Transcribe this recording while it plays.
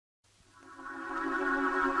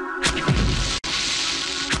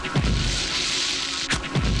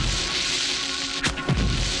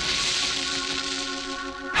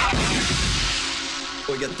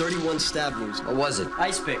31 stab wounds. What was it?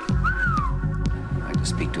 Ice pick. I'd like to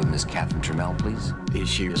speak to a Miss Catherine Trammell, please. Is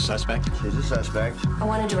she a suspect? She's a suspect. I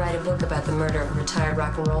wanted to write a book about the murder of a retired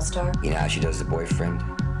rock and roll star. You know how she does the boyfriend?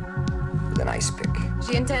 With an ice pick.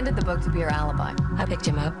 She intended the book to be her alibi. I picked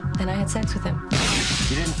him up, and I had sex with him.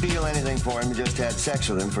 You didn't feel anything for him, you just had sex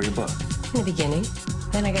with him for your book. In the beginning.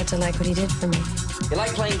 Then I got to like what he did for me. You like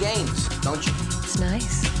playing games, don't you? It's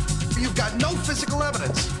nice. You've got no physical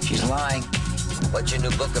evidence. She's lying. What's your new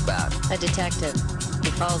book about? A detective. He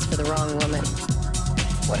falls for the wrong woman.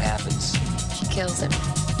 What happens? She kills him.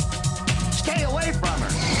 Stay away from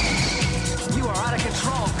her. You are out of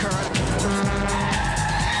control, Kurt.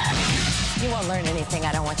 You won't learn anything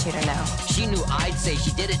I don't want you to know. She knew I'd say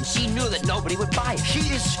she did it, and she knew that nobody would buy it. She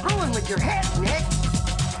is screwing with your head, Nick.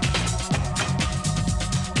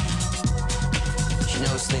 She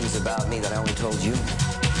knows things about me that I only told you.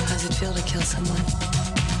 How's it feel to kill someone?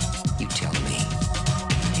 You tell me.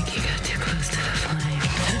 I think you got too close to the flame.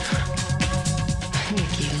 I think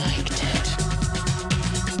you liked it.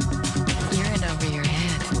 You're in over your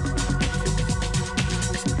head.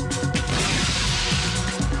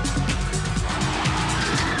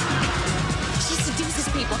 She seduces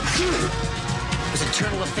people. It was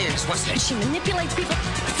internal affairs, wasn't it? She manipulates people.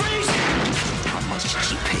 Freeze! How much did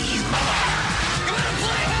she pay you? You wanna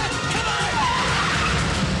play it? Come on!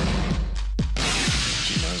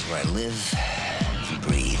 She knows where I live and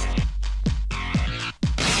breathe.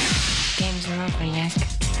 Games are over, Nick.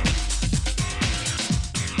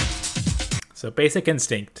 So Basic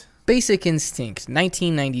Instinct. Basic Instinct,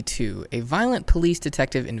 1992. A violent police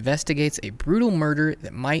detective investigates a brutal murder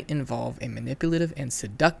that might involve a manipulative and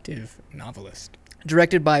seductive novelist.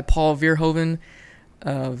 Directed by Paul Verhoeven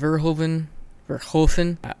of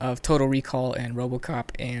Total Recall and RoboCop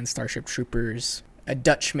and Starship Troopers. A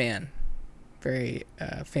Dutch man. Very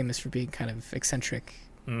famous for being kind of eccentric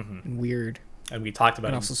and weird. And we talked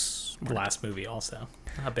about And him also in the smart. last movie also.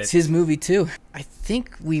 A bit. It's his movie too. I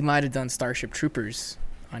think we might have done Starship Troopers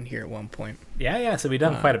on here at one point. Yeah, so we've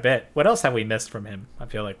done quite a bit. What else have we missed from him? I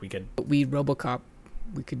feel like we could... We could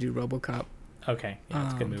do RoboCop. Okay, yeah,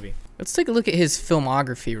 it's a good movie. Let's take a look at his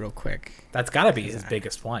filmography real quick. That's got to be his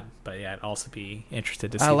biggest one. But yeah, I'd also be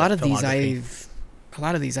interested to see A lot that of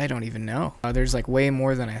filmography. these I don't even know. There's like way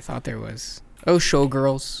more than I thought there was. Oh,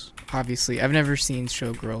 Showgirls, obviously. I've never seen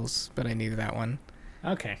Showgirls, but I knew that one.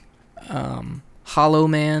 Okay. Hollow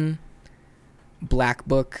Man, Black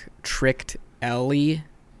Book, Tricked Ellie,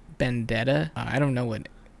 Vendetta. I don't know what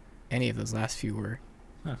any of those last few were.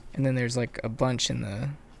 Huh. And then there's like a bunch in the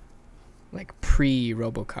like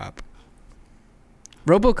pre-RoboCop.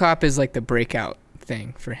 RoboCop is like the breakout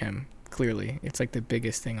thing for him. Clearly, it's like the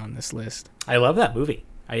biggest thing on this list. I love that movie.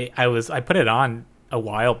 I put it on a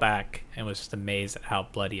while back and was just amazed at how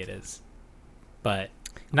bloody it is. But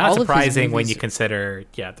not All of his surprising when movies- you consider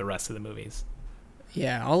the rest of the movies.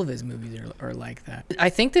 Yeah, all of his movies are like that. I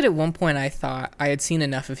think that at one point I thought I had seen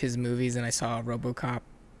enough of his movies and I saw RoboCop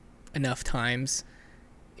enough times.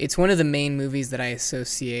 It's one of the main movies that I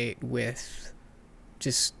associate with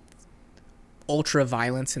just ultra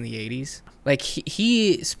violence in the 80s. Like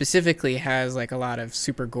he specifically has like a lot of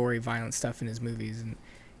super gory violent stuff in his movies, and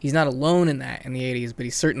he's not alone in that in the 80s, but he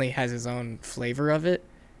certainly has his own flavor of it.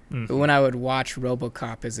 Mm-hmm. But when I would watch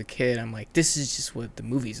RoboCop as a kid, I'm like, this is just what the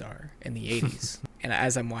movies are in the 80s. And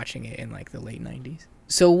as I'm watching it in like the late 90s.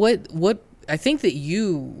 So what I think that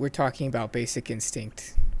you were talking about Basic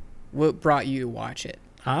Instinct. What brought you to watch it?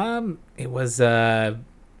 It was why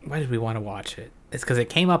did we want to watch it? It's because it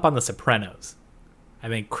came up on The Sopranos. I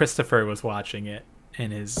think Christopher was watching it in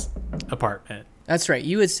his apartment. That's right.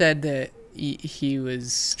 You had said that he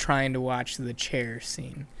was trying to watch the chair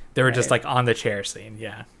scene. They were right? just like on the chair scene,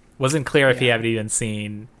 yeah. Wasn't clear if he had even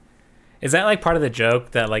seen. Is that like part of the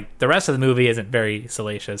joke that like the rest of the movie isn't very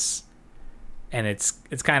salacious, and it's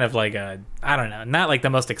kind of like a, I don't know, not like the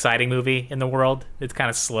most exciting movie in the world. It's kind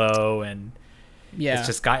of slow and Yeah.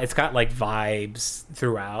 it's got like vibes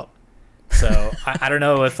throughout. So I don't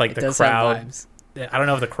know if like It the does have crowd. vibes. I don't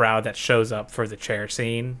know if the crowd that shows up for the chair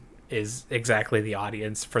scene is exactly the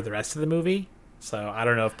audience for the rest of the movie. So I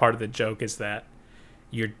don't know if part of the joke is that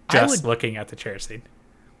you're just looking at the chair scene.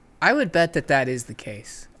 I would bet that is the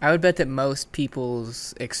case. I would bet that most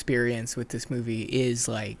people's experience with this movie is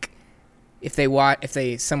like,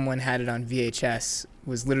 if someone had it on VHS,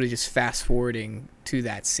 was literally just fast forwarding to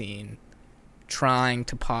that scene, trying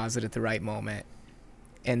to pause it at the right moment,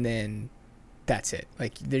 and then that's it.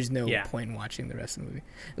 Like, there's no point in watching the rest of the movie,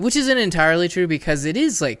 which isn't entirely true because it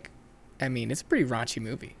is like, I mean, it's a pretty raunchy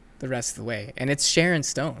movie the rest of the way, and it's Sharon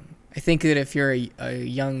Stone. I think that if you're a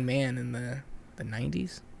young man in the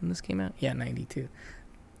 90s when this came out, 92,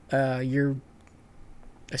 you're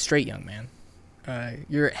a straight young man.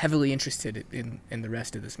 You're heavily interested in the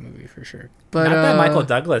rest of this movie for sure. But not that Michael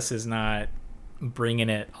Douglas is not bringing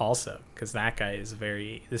it also, because that guy is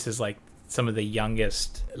this is like some of the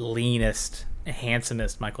youngest, leanest,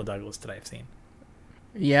 handsomest Michael Douglas that I've seen.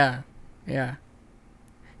 Yeah.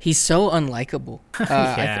 He's so unlikable.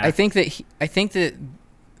 Yeah. I think that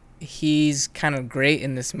he's kind of great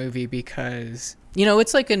in this movie because, you know,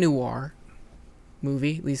 it's like a noir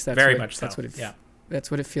movie. At least that's Very what, much so. That's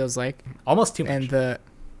what it feels like. Almost too much. And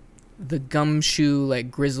the gumshoe, like,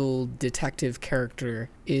 grizzled detective character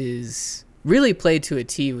is really played to a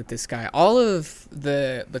T with this guy. All of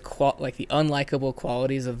the unlikable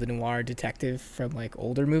qualities of the noir detective from, like,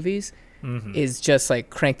 older movies is just, like,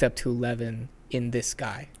 cranked up to 11 in this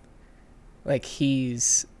guy. Like,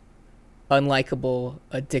 he's unlikable,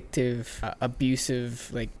 addictive,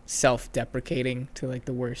 abusive, like, self-deprecating to, like,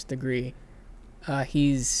 the worst degree.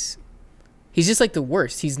 He's just, like, the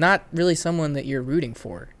worst. He's not really someone that you're rooting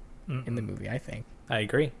for in the movie, I think. I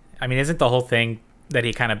agree. I mean, isn't the whole thing that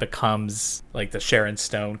he kind of becomes, like, the Sharon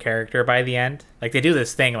Stone character by the end? Like, they do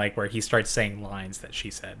this thing, like, where he starts saying lines that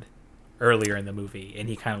she said earlier in the movie, and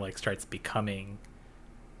he kind of, like,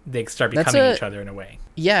 they start becoming each other in a way.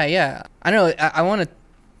 Yeah. I know. I want to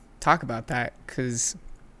talk about that because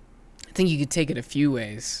I think you could take it a few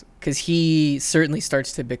ways, because he certainly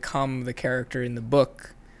starts to become the character in the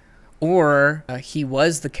book, or he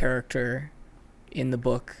was the character in the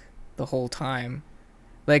book the whole time.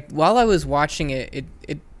 Like, while I was watching it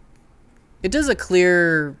does a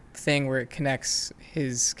clear thing where it connects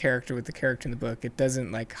his character with the character in the book. It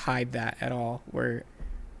doesn't, like, hide that at all, where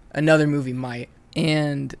another movie might.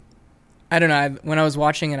 And I don't know, when I was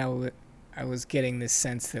watching it, I was getting this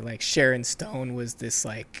sense that, like, Sharon Stone was this,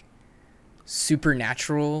 like,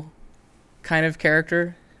 supernatural kind of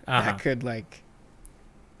character that could, like,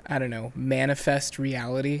 I don't know, manifest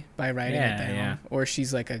reality by writing it down. Yeah. Or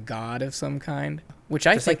she's, like, a god of some kind, which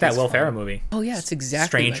I just think like that Will Ferrell movie. Oh yeah, it's exactly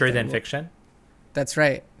Stranger like Than Fiction. That's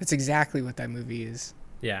right. That's exactly what that movie is.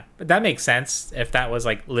 Yeah, but that makes sense if that was,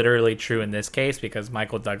 like, literally true in this case, because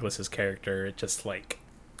Michael Douglas's character, it just, like,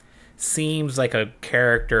 seems like a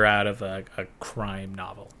character out of a crime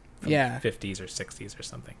novel from the 50s or 60s or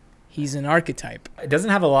something. He's an archetype. It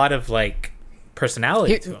doesn't have a lot of, like,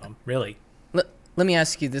 personality to him, really. Let me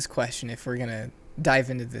ask you this question, if we're going to dive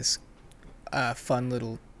into this fun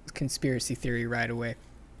little conspiracy theory right away.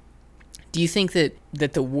 Do you think that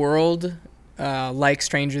the world, unlike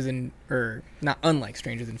Stranger Than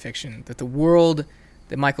Fiction, that the world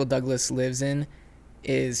that Michael Douglas lives in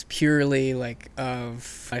is purely, like,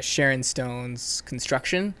 of Sharon Stone's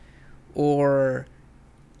construction, or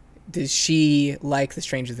does she, like the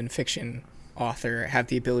Stranger Than Fiction author, have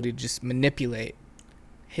the ability to just manipulate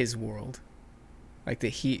his world, like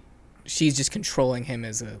that she's just controlling him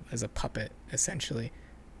as a puppet, essentially?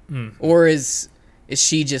 Or is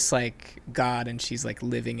she just, like, God and she's, like,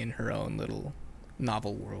 living in her own little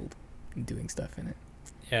novel world and doing stuff in it?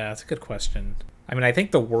 Yeah, that's a good question. I mean, I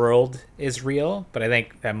think the world is real, but I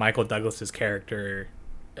think that Michael Douglas's character,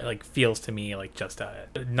 like, feels to me like just a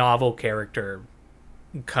novel character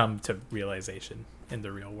come to realization in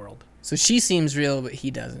the real world. So she seems real, but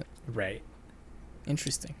he doesn't. Right.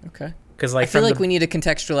 Interesting. Okay. Because, like, I feel like we need to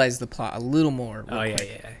contextualize the plot a little more. Oh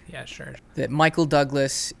yeah, sure. That Michael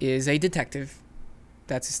Douglas is a detective.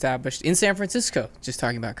 That's established in San Francisco. Just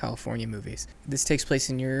talking about California movies. This takes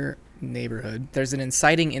place in your neighborhood. There's an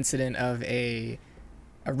inciting incident of a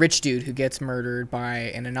rich dude who gets murdered by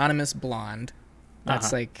an anonymous blonde.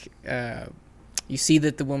 That's like, you see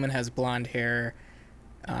that the woman has blonde hair,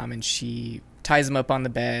 and she ties him up on the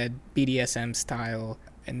bed, BDSM style,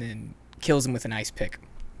 and then kills him with an ice pick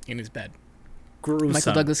in his bed. Gruesome.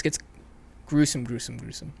 Michael Douglas gets gruesome.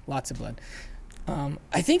 Lots of blood.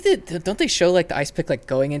 I think that, don't they show, like, the ice pick, like,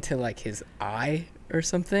 going into, like, his eye or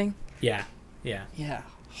something? Yeah.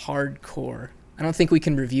 Hardcore. I don't think we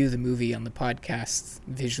can review the movie on the podcast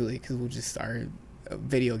visually, because our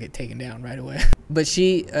video get taken down right away. But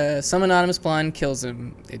some anonymous blonde kills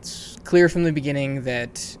him. It's clear from the beginning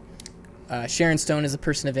that Sharon Stone is a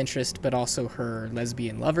person of interest, but also her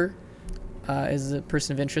lesbian lover is a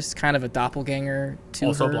person of interest, kind of a doppelganger to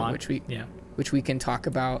also her, blonde. which we can talk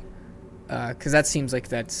about, because that seems like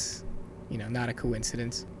that's, not a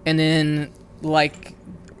coincidence. And then, like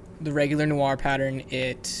the regular noir pattern,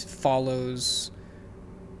 it follows,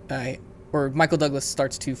 or Michael Douglas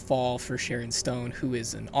starts to fall for Sharon Stone, who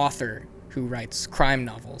is an author who writes crime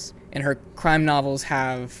novels. And her crime novels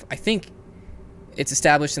have, I think it's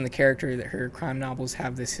established in the character that her crime novels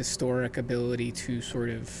have this historic ability to sort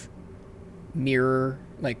of mirror,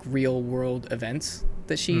 like, real world events.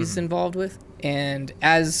 that she's involved with. And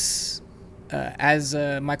as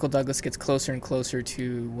Michael Douglas gets closer and closer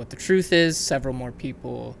to what the truth is, several more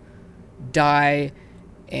people die,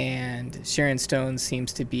 and Sharon Stone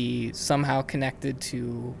seems to be somehow connected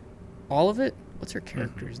to all of it. What's her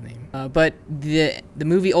character's name? But the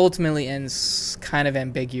movie ultimately ends kind of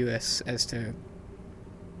ambiguous as to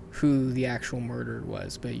who the actual murderer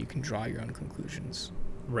was, but you can draw your own conclusions.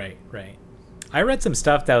 Right. I read some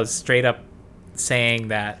stuff that was straight up saying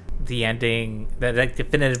that the ending, that like,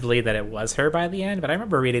 definitively that it was her by the end, but I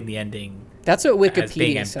remember reading the ending. That's what as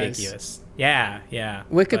being Wikipedia ambiguous. says. Yeah.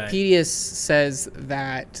 Wikipedia says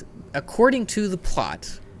that according to the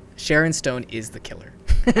plot, Sharon Stone is the killer.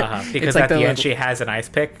 Because like at the end she has an ice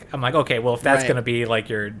pick. I'm like, okay, well if that's gonna be like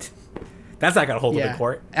that's not gonna hold up in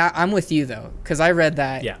court. I'm with you though, because I read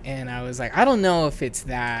that and I was like, I don't know if it's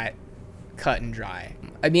that cut and dry.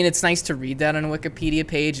 I mean, it's nice to read that on a Wikipedia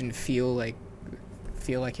page and feel like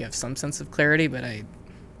you have some sense of clarity, but I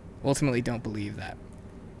ultimately don't believe that.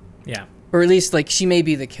 Yeah. Or at least like she may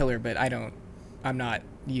be the killer, but I'm not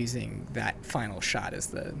using that final shot as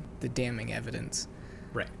the damning evidence.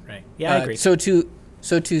 Right. Yeah, I agree. So to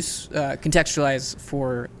contextualize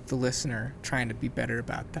for the listener, trying to be better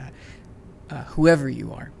about that, whoever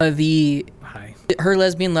you are, her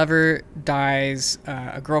lesbian lover dies,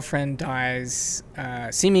 a girlfriend dies,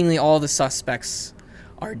 seemingly all the suspects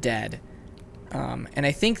are dead, and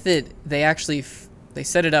I think that they actually they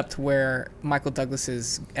set it up to where Michael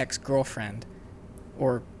Douglas's ex-girlfriend,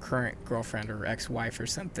 or current girlfriend, or ex-wife or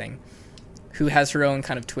something, who has her own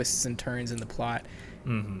kind of twists and turns in the plot.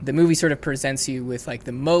 The movie sort of presents you with like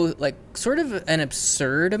sort of an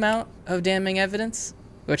absurd amount of damning evidence,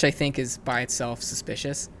 which I think is by itself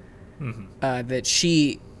suspicious. That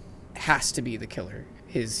she has to be the killer,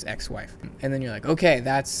 his ex-wife, and then you're like, okay,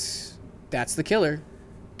 that's the killer,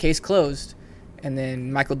 case closed. And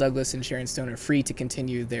then Michael Douglas and Sharon Stone are free to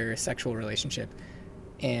continue their sexual relationship.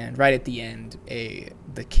 And right at the end,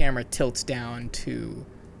 the camera tilts down to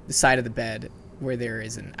the side of the bed where there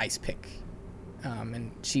is an ice pick.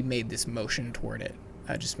 And she made this motion toward it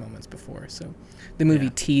just moments before. So the movie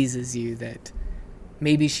teases you that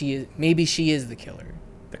maybe she is the killer.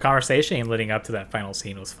 The conversation leading up to that final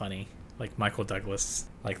scene was funny. Like Michael Douglas,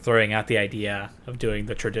 like throwing out the idea of doing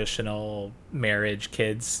the traditional marriage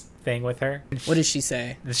kids thing with her. What does she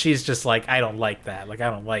say? She's just like, I don't like that. Like,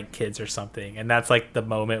 I don't like kids or something. And that's like the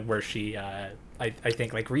moment where she, I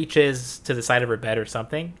think, like reaches to the side of her bed or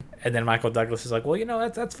something. And then Michael Douglas is like, well,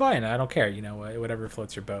 that's fine. I don't care. Whatever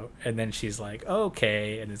floats your boat. And then she's like,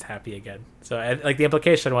 okay, and is happy again. So like the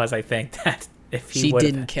implication was, I think, that if he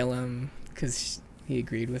didn't kill him because he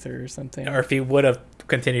agreed with her or something, or if he would have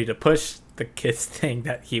continued to push the kids thing,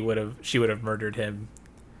 that she would have murdered him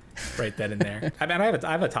right then and there. I mean, I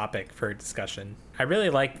have a topic for discussion. I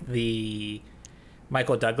really like the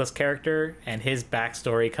Michael Douglas character and his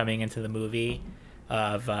backstory coming into the movie.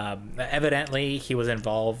 Of evidently he was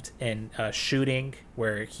involved in a shooting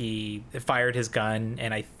where he fired his gun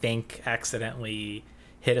and I think accidentally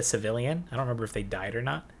hit a civilian. I don't remember if they died or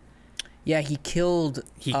not. Yeah, he killed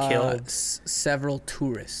several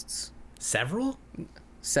tourists. Several?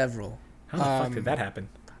 Several. How the fuck did that happen?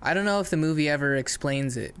 I don't know if the movie ever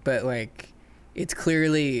explains it, but like it's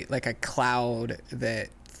clearly like a cloud that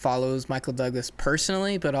follows Michael Douglas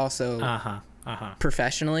personally, but also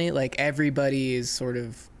professionally. Like everybody is sort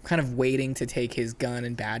of kind of waiting to take his gun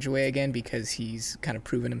and badge away again because he's kind of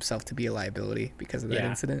proven himself to be a liability because of that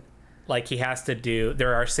incident. Like he has to do,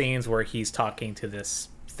 there are scenes where he's talking to this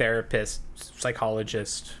therapist,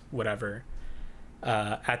 psychologist, whatever,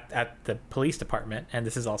 at the police department, and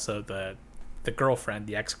this is also the girlfriend,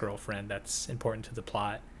 the ex-girlfriend, that's important to the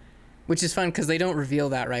plot. Which is fun because they don't reveal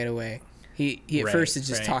that right away. He at first is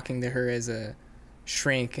just talking to her as a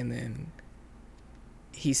shrink, and then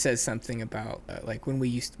he says something about like when we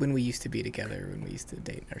used to be together, when we used to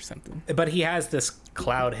date or something. But he has this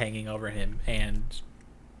cloud hanging over him, and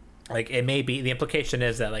like it may be, the implication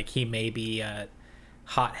is that like he may be a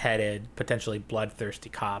hot-headed, potentially bloodthirsty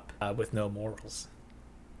cop with no morals.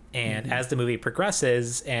 And as the movie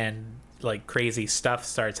progresses and like crazy stuff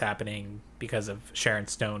starts happening because of Sharon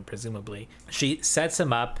Stone, presumably, she sets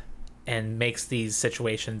him up and makes these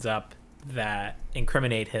situations up that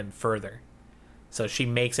incriminate him further. So she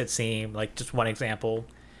makes it seem like, just one example,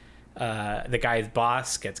 the guy's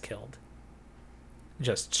boss gets killed,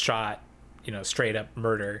 just shot, straight up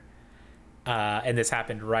murder. And this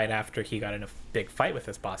happened right after he got in a big fight with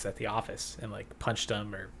his boss at the office and like punched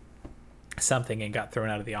him or something and got thrown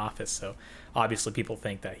out of the office. So obviously people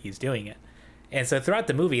think that he's doing it. And so throughout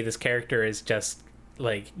the movie, this character is just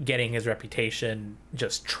like getting his reputation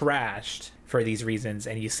just trashed for these reasons,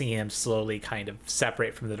 and you see him slowly kind of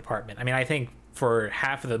separate from the department. I mean, I think for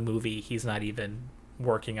half of the movie he's not even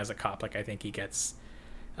working as a cop. Like, I think he gets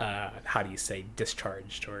how do you say,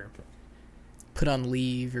 discharged or put on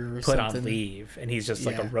leave or put something. on leave, and he's just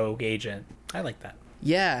like a rogue agent. I like that.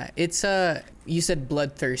 Yeah, it's you said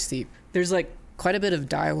bloodthirsty. There's like quite a bit of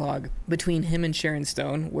dialogue between him and Sharon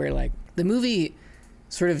Stone where like the movie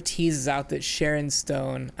sort of teases out that Sharon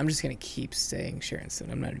Stone, I'm just going to keep saying Sharon Stone,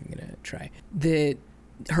 I'm not even going to try, that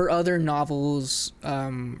her other novels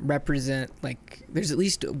represent, like, there's at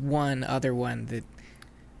least one other one that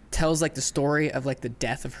tells like the story of like the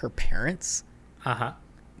death of her parents. Uh-huh.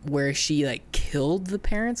 Where she like killed the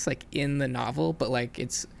parents like in the novel, but like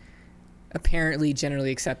it's apparently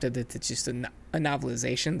generally accepted that it's just a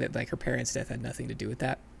novelization, that like her parents' death had nothing to do with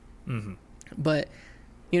that. Mm-hmm. But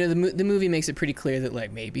you know, the movie makes it pretty clear that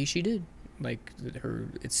like maybe she did, like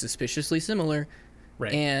it's suspiciously similar.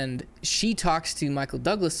 Right. And she talks to Michael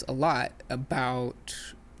Douglas a lot about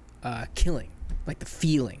killing, like the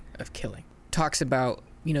feeling of killing. Talks about,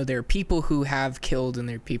 you know, there are people who have killed and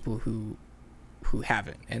there are people who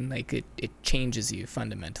haven't, and like it changes you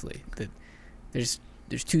fundamentally. That there's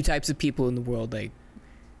two types of people in the world, like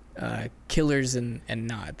killers and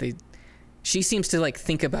not. She seems to like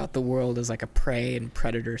think about the world as like a prey and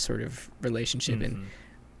predator sort of relationship. Mm-hmm. And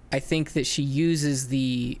I think that she uses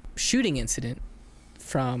the shooting incident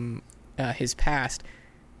from his past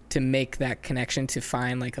to make that connection, to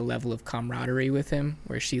find like a level of camaraderie with him,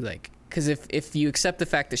 where she like, because if you accept the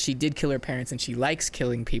fact that she did kill her parents and she likes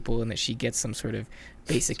killing people and that she gets some sort of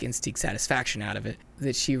basic instinct satisfaction out of it,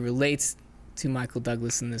 that she relates to Michael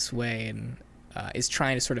Douglas in this way and is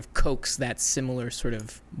trying to sort of coax that similar sort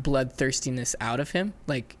of bloodthirstiness out of him.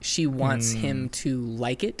 Like she wants him to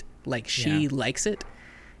like it, like she likes it.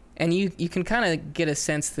 And you can kind of get a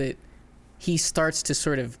sense that he starts to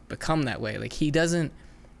sort of become that way. Like he doesn't,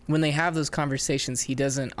 when they have those conversations, he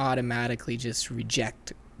doesn't automatically just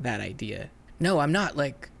reject that idea. No, I'm not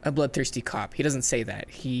like a bloodthirsty cop. He doesn't say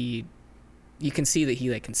that. You can see that he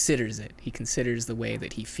like considers it. He considers the way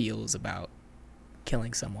that he feels about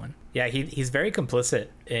killing someone. Yeah, he's very complicit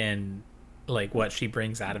in like what she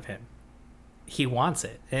brings out of him. He wants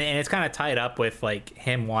it, and it's kind of tied up with like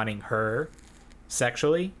him wanting her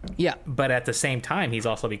sexually. Yeah, but at the same time, he's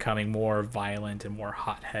also becoming more violent and more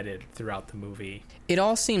hot-headed throughout the movie. It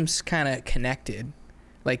all seems kind of connected.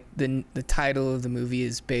 Like the title of the movie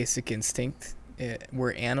is Basic Instinct.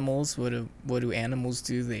 We're animals. What do animals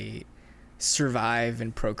do? They survive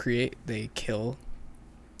and procreate. They kill.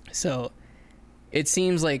 So it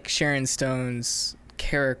seems like Sharon Stone's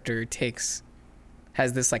character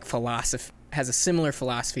has this like philosophy, has a similar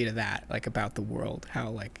philosophy to that, like about the world, how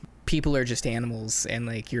like people are just animals and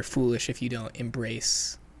like you're foolish if you don't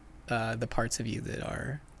embrace the parts of you that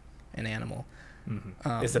are an animal.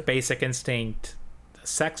 Mm-hmm. Is the basic instinct the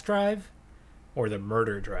sex drive or the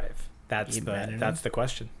murder drive? That's the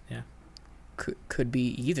question. Yeah. Could be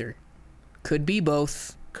either. Could be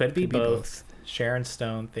both. Could be both. Sharon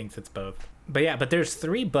Stone thinks it's both. But there's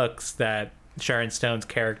 3 books that Sharon Stone's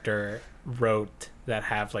character wrote that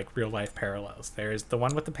have like real life parallels. There's the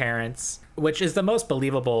one with the parents, which is the most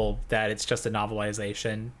believable, that it's just a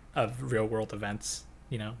novelization of real world events.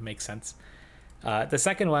 You know, makes sense. The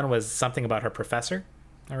second one was something about her professor.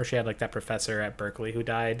 Remember, she had like that professor at Berkeley who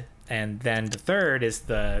died. And then the third is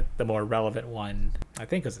the more relevant one. I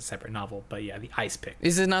think it was a separate novel, but yeah, the Ice Pick.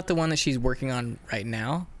 Is it not the one that she's working on right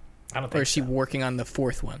now? I don't think so. Or is she working on the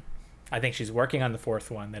 4th one? I think she's working on the 4th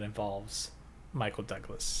one that involves Michael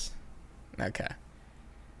Douglas. Okay.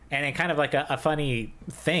 And it kind of like a funny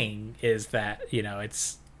thing is that, you know,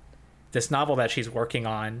 it's this novel that she's working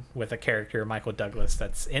on with a character, Michael Douglas,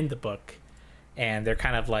 that's in the book. And they're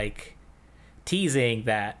kind of like teasing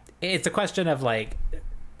that it's a question of like,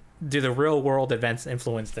 do the real world events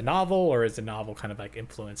influence the novel, or is the novel kind of like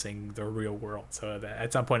influencing the real world? So that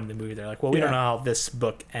at some point in the movie, they're like, well, we don't know how this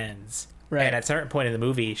book ends. Right. And at a certain point in the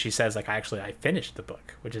movie, she says like, I finished the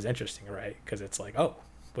book, which is interesting, right? Because it's like, oh,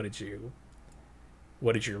 what did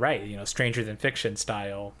you write? You know, Stranger Than Fiction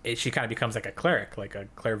style. She kind of becomes like a cleric, like a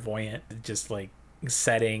clairvoyant, just like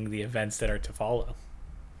setting the events that are to follow.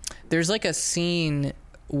 There's like a scene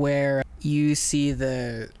where you see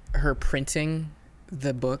her printing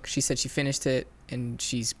the book. She said she finished it and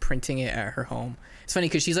she's printing it at her home. It's funny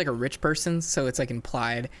because she's like a rich person, so it's like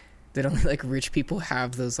implied that only like rich people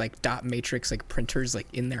have those like dot matrix like printers like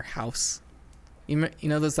in their house. You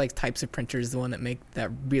know those like types of printers, the one that make that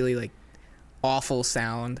really like awful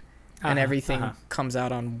sound and everything comes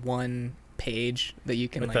out on one page that you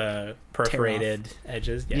can with like the perforated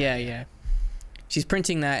edges. Yeah. she's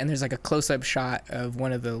printing that, and there's like a close-up shot of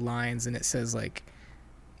one of the lines, and it says like,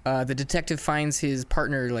 the detective finds his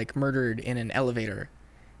partner like murdered in an elevator,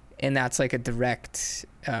 and that's like a direct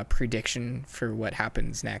prediction for what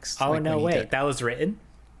happens next. Oh, like, no, wait, that was written?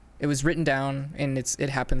 It was written down, and it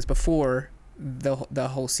happens before the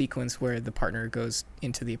whole sequence where the partner goes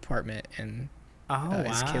into the apartment and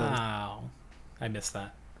is killed. I missed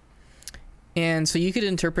that. And so you could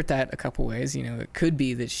interpret that a couple ways. You know, it could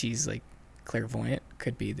be that she's like clairvoyant.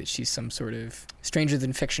 Could be that she's some sort of stranger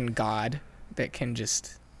than fiction god that can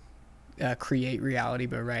just create reality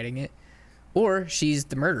by writing it, or she's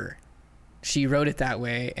the murderer. She wrote it that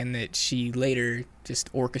way, and that she later just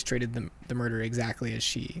orchestrated the murder exactly as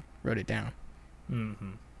she wrote it down.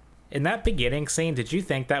 Mm-hmm. In that beginning scene, did you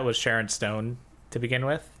think that was Sharon Stone to begin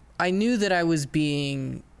with? I knew that I was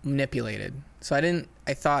being manipulated, so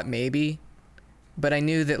I thought maybe, but I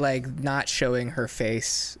knew that like not showing her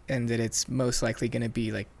face, and that it's most likely going to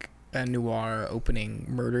be like a noir opening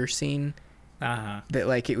murder scene. That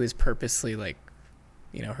like it was purposely like,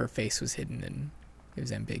 you know, her face was hidden and it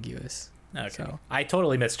was ambiguous. Okay. So. I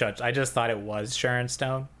totally misjudged. I just thought it was Sharon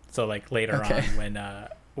Stone. So like later on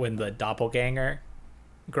when the doppelganger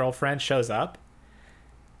girlfriend shows up,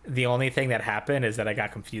 the only thing that happened is that I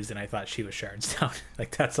got confused and I thought she was Sharon Stone.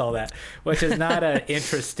 Like that's all that, which is not an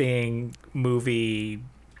interesting movie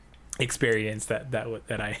experience that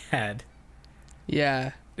I had.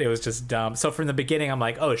 Yeah. It was just dumb. So from the beginning, I'm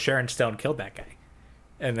like, oh, Sharon Stone killed that guy.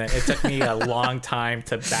 And then it took me a long time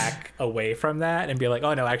to back away from that and be like,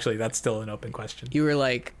 oh, no, actually, that's still an open question. You were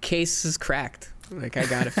like, case is cracked. Like, I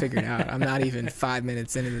got it figured out. I'm not even 5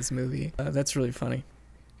 minutes into this movie. That's really funny.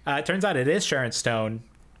 It turns out it is Sharon Stone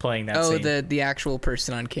playing that scene. Oh, the actual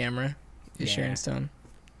person on camera is Sharon Stone.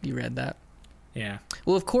 You read that? Yeah.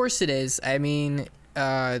 Well, of course it is. I mean,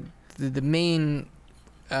 the main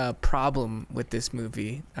problem with this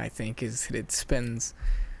movie, I think, is that it spends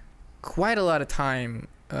quite a lot of time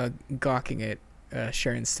gawking at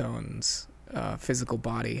Sharon Stone's physical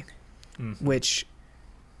body, which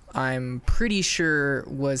I'm pretty sure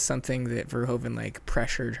was something that Verhoeven like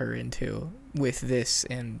pressured her into with this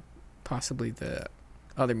and possibly the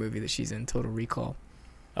other movie that she's in, Total Recall.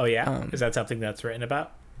 Oh yeah, is that something that's written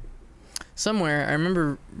about? Somewhere, I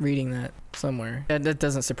remember reading that somewhere. That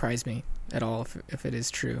doesn't surprise me at all if it is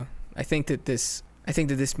true. I think that this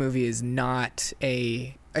movie is not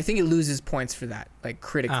a. I think it loses points for that, like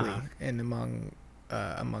critically and among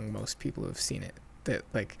most people who have seen it. That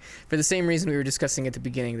like for the same reason we were discussing at the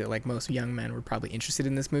beginning, that like most young men were probably interested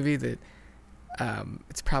in this movie. That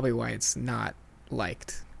it's probably why it's not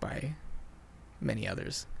liked by many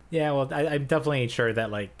others. Yeah, well, I'm definitely sure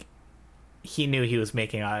that like he knew he was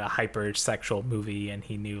making a hyper-sexual movie, and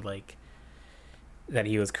he knew like that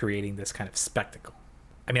he was creating this kind of spectacle.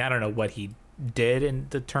 I mean, I don't know what he did in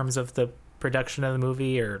the terms of the production of the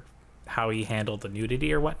movie or how he handled the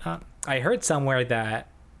nudity or whatnot. I heard somewhere that,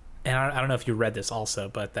 and I don't know if you read this also,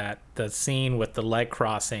 but that the scene with the leg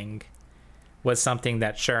crossing was something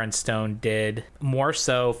that Sharon Stone did more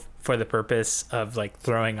so for the purpose of like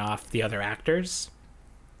throwing off the other actors.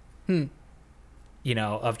 You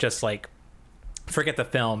know, of just like, forget the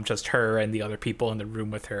film, just her and the other people in the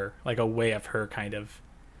room with her, like a way of her kind of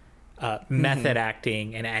method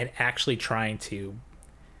acting and actually trying to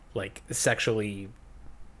like sexually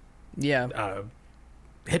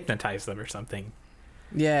hypnotize them or something.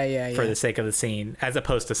 Yeah. For the sake of the scene, as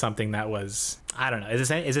opposed to something that was, I don't know. Is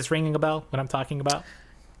this ringing a bell? What I'm talking about?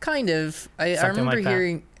 Kind of. I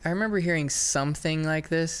remember hearing something like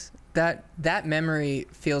this. That memory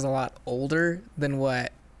feels a lot older than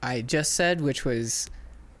what I just said, which was,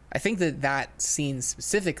 I think that scene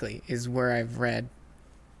specifically is where I've read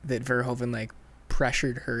that Verhoeven like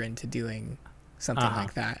pressured her into doing something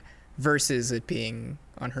like that, versus it being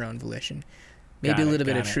on her own volition. Maybe a little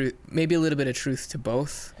bit of truth to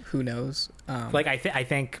both. Who knows? Like I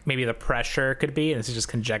think maybe the pressure could be, and this is just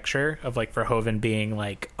conjecture, of like Verhoeven being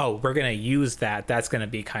like, oh, we're gonna use that. That's gonna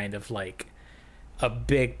be kind of like a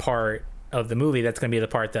big part of the movie. That's gonna be the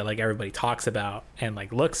part that like everybody talks about and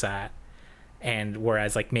like looks at. And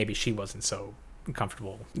whereas like maybe she wasn't so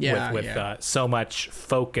comfortable with so much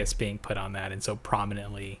focus being put on that and so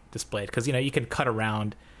prominently displayed, because you know you can cut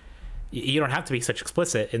around. You don't have to be such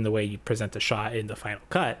explicit in the way you present the shot in the final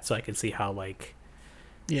cut, so I can see how like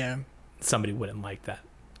somebody wouldn't like that.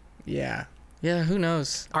 Yeah, who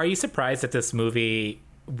knows? Are you surprised that this movie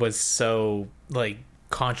was so like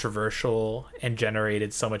controversial and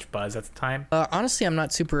generated so much buzz at the time? Honestly, I'm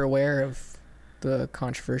not super aware of the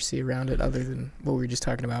controversy around it, other than what we were just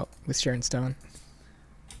talking about with Sharon Stone.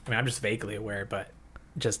 I mean, I'm just vaguely aware, but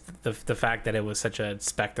just the fact that it was such a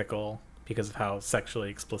spectacle, because of how sexually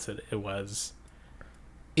explicit it was.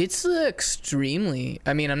 It's extremely.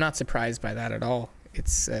 I mean, I'm not surprised by that at all.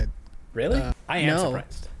 It's Really? I am no.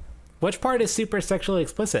 surprised. Which part is super sexually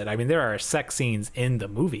explicit? I mean, there are sex scenes in the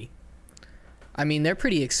movie. I mean, they're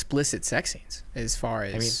pretty explicit sex scenes as far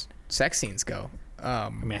as sex scenes go. I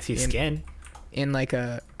mean, I see skin. In like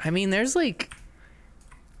a, I mean, there's like,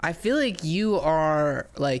 I feel like you are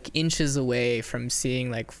like inches away from seeing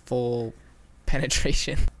like full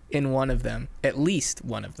penetration in one of them, at least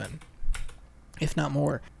one of them, if not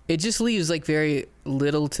more. It just leaves like very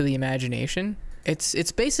little to the imagination.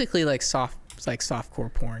 It's basically like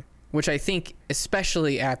softcore porn, which I think,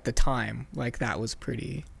 especially at the time, like that was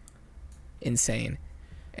pretty insane.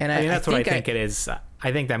 And I mean, that's what I think it is.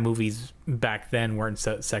 I think that movies back then weren't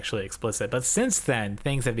so sexually explicit, but since then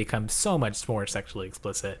things have become so much more sexually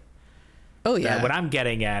explicit. Oh yeah. What I'm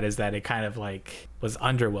getting at is that it kind of like was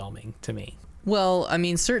underwhelming to me. Well, I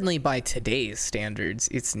mean, certainly by today's standards,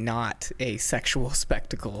 it's not a sexual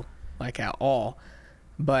spectacle like at all.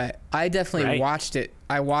 But I definitely watched it.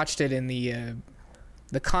 I watched it in the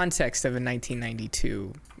context of a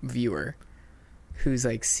 1992 viewer who's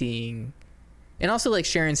like seeing, and also like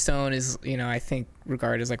Sharon Stone is, you know, I think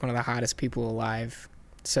regarded as like one of the hottest people alive.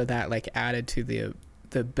 So that like added to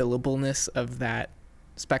the billableness of that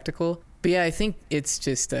spectacle. But yeah, I think it's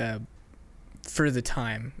just for the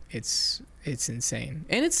time, it's insane,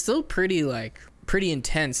 and it's still pretty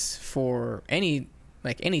intense for any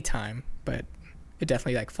time, but it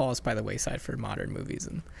definitely like falls by the wayside for modern movies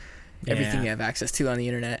and everything you have access to on the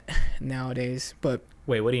internet nowadays. But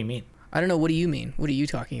wait, what do you mean? I don't know. What do you mean? What are you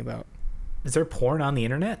talking about? Is there porn on the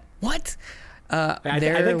internet? What? I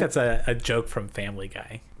think that's a joke from Family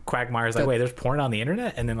Guy. Quagmire's like, wait, there's porn on the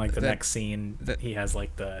internet? And then like the next scene, he has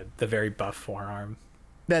like the very buff forearm.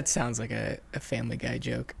 That sounds like a Family Guy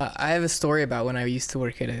joke. I have a story about when I used to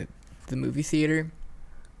work at the movie theater.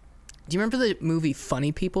 Do you remember the movie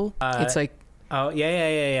Funny People? It's like... Oh,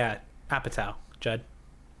 yeah. Apatow, Judd.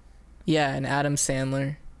 Yeah, and Adam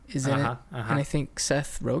Sandler is in it. And I think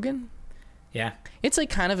Seth Rogen? Yeah. It's like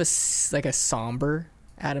kind of a somber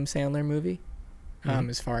Adam Sandler movie,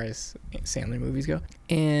 as far as Sandler movies go.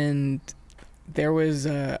 And there was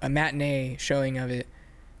a matinee showing of it,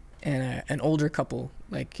 and an older couple,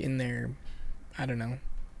 like in their, I don't know,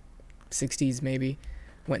 60s maybe,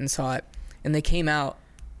 went and saw it. And they came out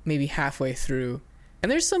maybe halfway through.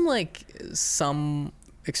 And there's some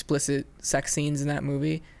explicit sex scenes in that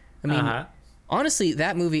movie. I mean, honestly,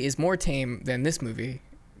 that movie is more tame than this movie,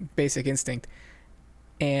 Basic Instinct.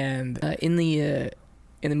 And in the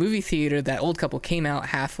movie theater, that old couple came out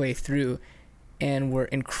halfway through and were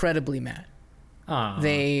incredibly mad.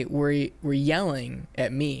 They were yelling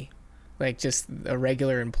at me, like just a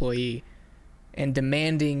regular employee, and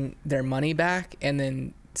demanding their money back, and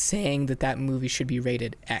then saying that movie should be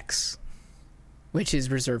rated X, which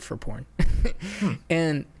is reserved for porn.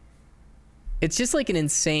 And it's just like an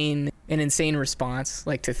insane response,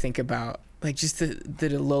 like to think about, like just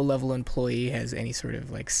that a low-level employee has any sort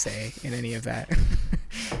of like say in any of that.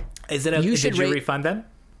 Did you refund them?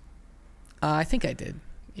 I think I did.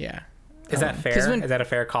 Yeah. Is that fair? Is that a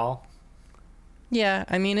fair call? Yeah,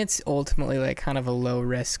 I mean, it's ultimately like kind of a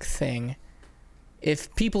low-risk thing.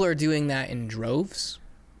 If people are doing that in droves,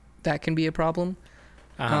 that can be a problem.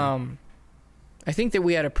 I think that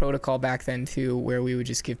we had a protocol back then too, where we would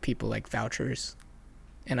just give people like vouchers,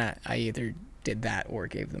 and I either did that or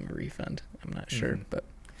gave them a refund. I'm not sure, but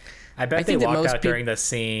I bet they walk out during the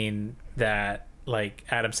scene that like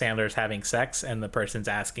Adam Sandler's having sex and the person's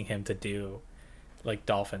asking him to do like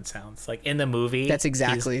dolphin sounds, like in the movie. That's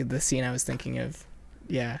exactly the scene I was thinking of.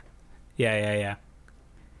 Yeah.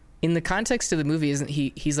 In the context of the movie, isn't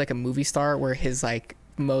he's like a movie star where his like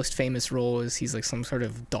most famous role is he's like some sort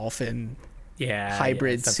of dolphin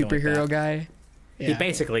hybrid superhero guy. Yeah. He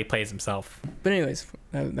basically plays himself. But anyways,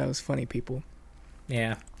 that was Funny People.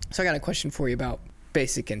 Yeah. So I got a question for you about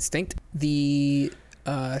Basic Instinct. The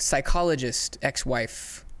psychologist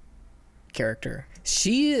ex-wife character,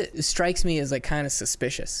 she strikes me as like kind of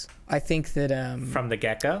suspicious. I think that from the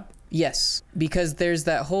get-go? Yes, because there's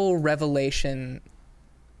that whole revelation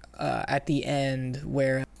at the end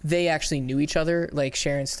where they actually knew each other, like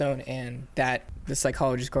Sharon Stone and the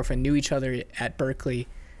psychologist's girlfriend knew each other at Berkeley,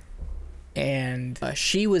 and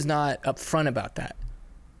she was not upfront about that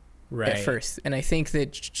at first. And I think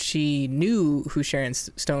that she knew who Sharon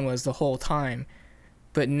Stone was the whole time,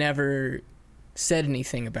 but never said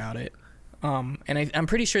anything about it. And I'm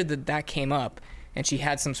pretty sure that came up, and she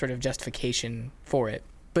had some sort of justification for it.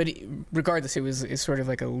 But regardless, it's sort of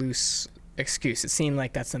like a loose excuse. It seemed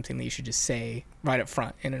like that's something that you should just say right up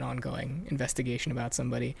front in an ongoing investigation about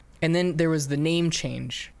somebody. And then there was the name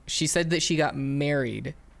change. She said that she got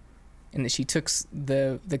married and that she took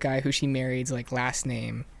the guy who she married's like last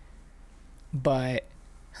name, but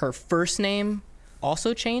her first name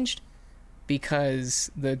also changed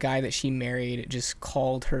because the guy that she married just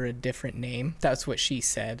called her a different name. That's what she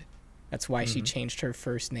said. That's why she changed her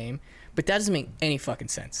first name. But that doesn't make any fucking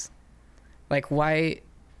sense. Like, why,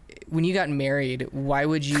 when you got married, why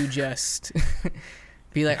would you just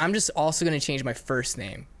be like, I'm just also going to change my first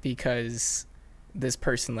name because this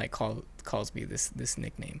person like calls me this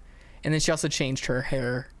nickname. And then she also changed her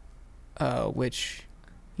hair, which,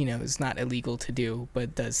 you know, is not illegal to do,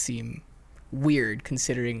 but does seem weird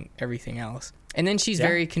considering everything else. And then she's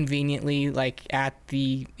very conveniently like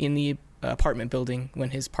in the apartment building when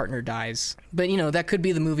his partner dies. But, you know, that could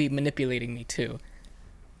be the movie manipulating me too.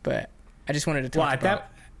 But I just wanted to talk about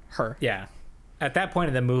her. Yeah. At that point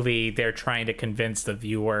in the movie, they're trying to convince the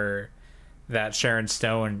viewer that Sharon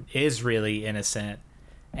Stone is really innocent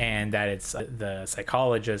and that it's the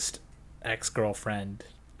psychologist ex-girlfriend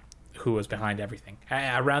who was behind everything.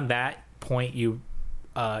 Around that point, you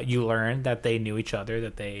learn that they knew each other,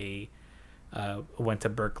 that they went to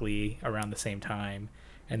Berkeley around the same time,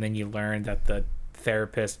 and then you learn that the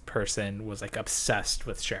therapist person was like obsessed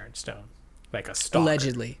with Sharon Stone, like a stalker.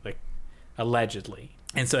 Allegedly.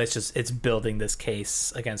 And so it's building this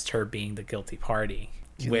case against her being the guilty party.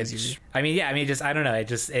 Which, I mean, I don't know.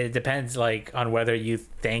 It depends like on whether you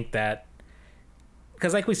think that,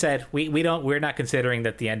 because like we said, we're not considering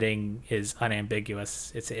that the ending is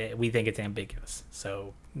unambiguous. We think it's ambiguous.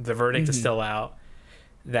 So the verdict is still out.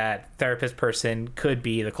 That therapist person could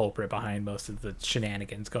be the culprit behind most of the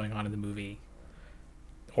shenanigans going on in the movie,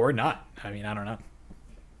 or not. I mean, I don't know.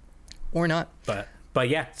 Or not. But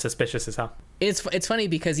yeah, suspicious as hell. It's funny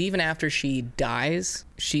because even after she dies,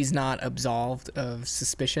 she's not absolved of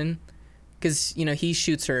suspicion, because, you know, he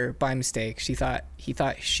shoots her by mistake. He thought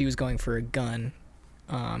she was going for a gun,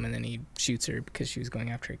 and then he shoots her because she was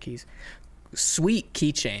going after her keys. Sweet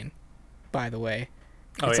keychain, by the way.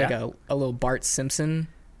 It's like a little Bart Simpson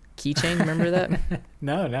keychain. Remember that?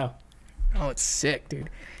 No. Oh, it's sick,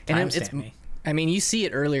 dude. And I mean, you see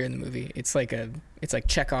it earlier in the movie. It's like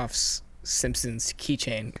Chekhov's Simpsons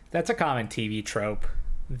keychain. That's a common TV trope.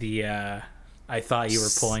 I thought you were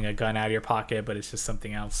pulling a gun out of your pocket, but it's just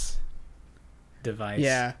something else device.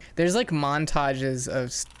 Yeah, there's like montages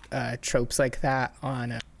of tropes like that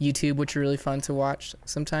on YouTube, which are really fun to watch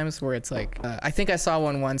sometimes, where it's like I think I saw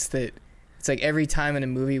one once that it's like every time in a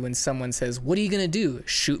movie when someone says, "What are you gonna do?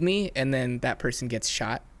 Shoot me?" and then that person gets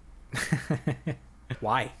shot.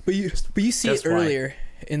 Why? But you see it earlier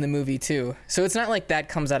in the movie too, so it's not like that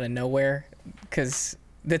comes out of nowhere, because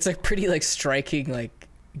that's a pretty like striking like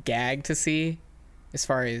gag to see, as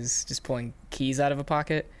far as just pulling keys out of a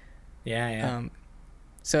pocket. Yeah.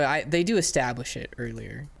 So they do establish it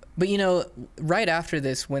earlier, but you know, right after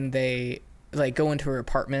this, when they like go into her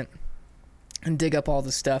apartment and dig up all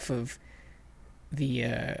the stuff of the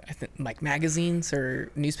I think like magazines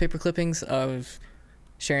or newspaper clippings of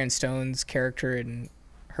Sharon Stone's character and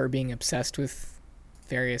her being obsessed with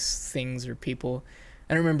various things or people.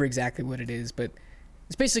 I don't remember exactly what it is, but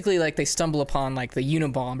it's basically like they stumble upon like the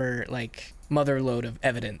Unabomber like motherlode of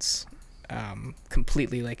evidence,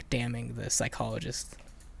 completely like damning the psychologist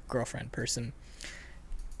girlfriend person.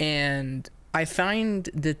 And I find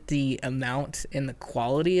that the amount and the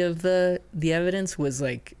quality of the evidence was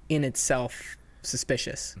like in itself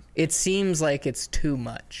suspicious. It seems like it's too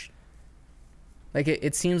much. Like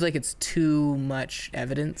it seems like it's too much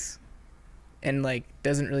evidence, and like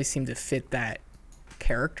doesn't really seem to fit that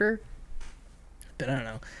character. But I don't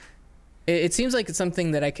know. It seems like it's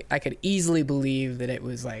something that I could easily believe that it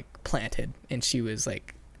was like planted and she was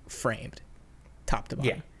like framed top to bottom.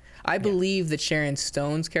 Yeah. I believe that Sharon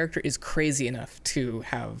Stone's character is crazy enough to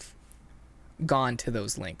have gone to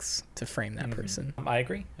those lengths to frame that person. I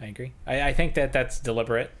agree. I think that that's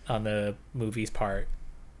deliberate on the movie's part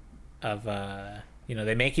of, you know,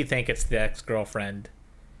 they make you think it's the ex-girlfriend,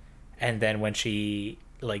 and then when she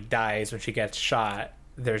like dies, when she gets shot,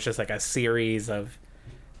 there's just like a series of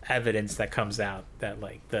evidence that comes out that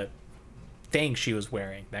like the thing she was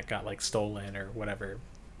wearing that got like stolen or whatever.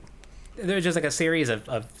 There's just like a series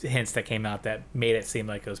of hints that came out that made it seem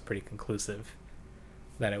like it was pretty conclusive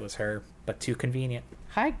that it was her, but too convenient.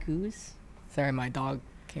 Hi, Goose. Sorry, my dog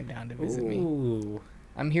came down to visit me. Ooh.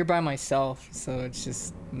 I'm here by myself, so it's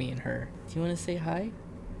just me and her. Do you want to say hi?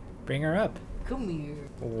 Bring her up. Come here.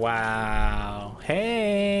 Wow.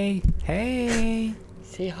 Hey.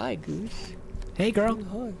 Say hi, Goose. Hey, girl. Say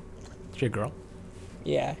hi. It's your girl.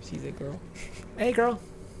 Yeah, she's a girl. Hey, girl.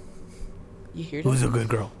 You hear Who's that? a good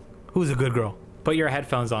girl? Who's a good girl? Put your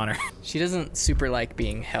headphones on her. She doesn't super like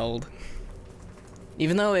being held.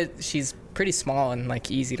 Even though she's pretty small and like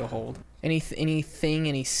easy to hold. Any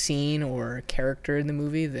scene or character in the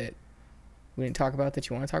movie that we didn't talk about that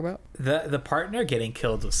you want to talk about? The partner getting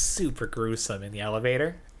killed was super gruesome in the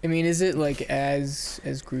elevator. I mean, is it like as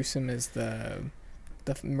gruesome as the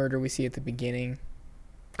murder we see at the beginning?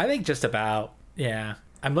 I think just about. Yeah.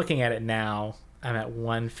 I'm looking at it now. I'm at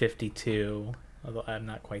 152, although I'm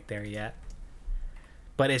not quite there yet.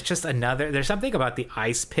 But it's just there's something about the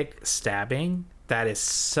ice pick stabbing that is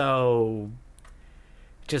so,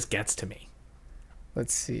 just gets to me.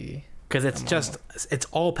 Let's see. Because it's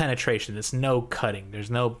all penetration. There's no cutting.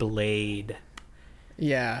 There's no blade.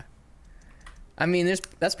 Yeah. I mean,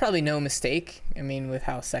 that's probably no mistake. I mean, with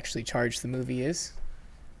how sexually charged the movie is,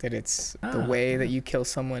 that it's the way that you kill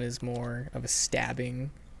someone is more of a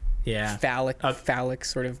stabbing, phallic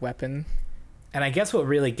sort of weapon. And I guess what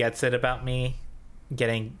really gets it about me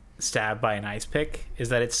getting stabbed by an ice pick is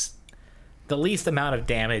that it's the least amount of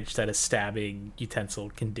damage that a stabbing utensil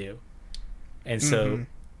can do. And so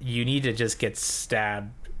you need to just get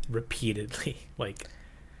stabbed repeatedly. Like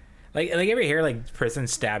you ever hear like prison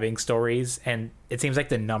stabbing stories, and it seems like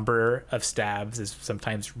the number of stabs is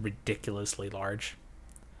sometimes ridiculously large.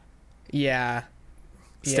 Yeah.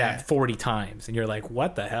 Stabbed 40 times, and you're like,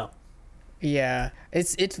 what the hell? Yeah,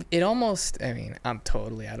 it almost, I mean, I'm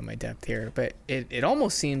totally out of my depth here, but it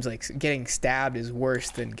almost seems like getting stabbed is worse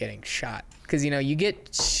than getting shot. Because, you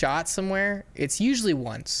get shot somewhere, it's usually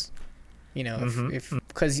once,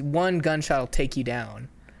 because one gunshot will take you down.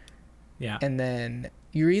 Yeah. And then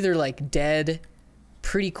you're either like dead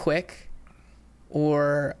pretty quick,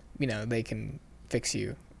 or, they can fix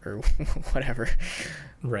you or whatever.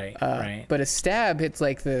 Right, right. But a stab, it's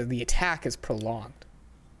like the attack is prolonged.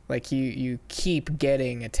 Like you keep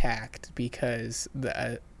getting attacked because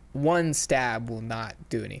the one stab will not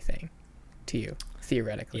do anything to you,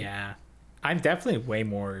 theoretically. Yeah, I'm definitely way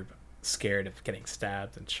more scared of getting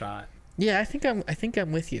stabbed and shot. Yeah, I think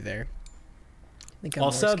I'm with you there.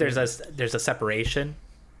 Also, there's a separation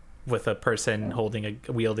with a person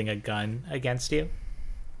wielding a gun against you.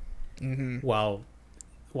 Mm-hmm. While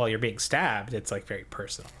you're being stabbed, it's like very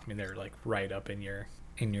personal. I mean, they're like right up in your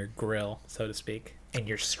grill, so to speak, and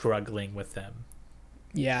you're struggling with them.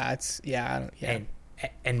 Yeah,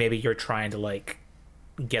 And maybe you're trying to like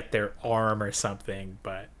get their arm or something,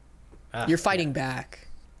 but you're fighting back.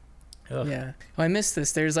 Ugh. Yeah. Oh, I missed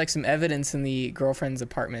this. There's like some evidence in the girlfriend's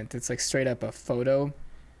apartment that's like straight up a photo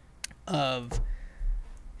of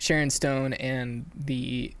Sharon Stone and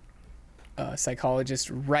the psychologist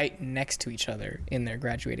right next to each other in their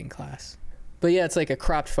graduating class. But yeah, it's like a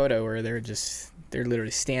cropped photo where they're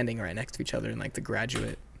literally standing right next to each other in like the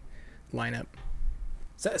graduate lineup.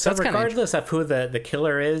 So regardless of who the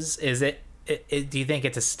killer is it do you think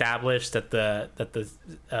it's established that the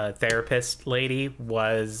therapist lady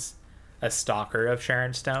was a stalker of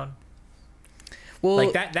Sharon Stone? Well,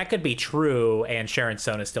 like that could be true, and Sharon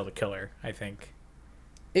Stone is still the killer, I think.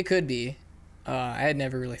 It could be. I had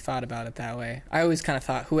never really thought about it that way. I always kind of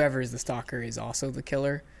thought whoever is the stalker is also the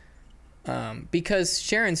killer. Because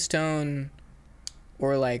Sharon Stone,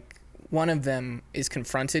 or like one of them, is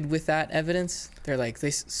confronted with that evidence. They're like,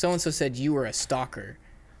 so-and-so said you were a stalker.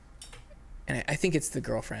 And I think it's the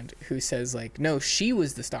girlfriend who says like, no, she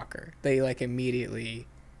was the stalker. They like immediately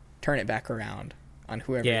turn it back around on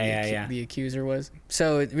whoever the accuser was.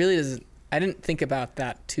 So it really doesn't, I didn't think about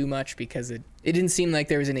that too much because it didn't seem like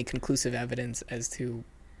there was any conclusive evidence as to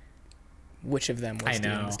which of them was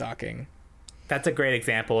doing the stalking. That's a great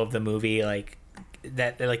example of the movie, like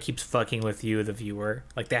that like keeps fucking with you, the viewer.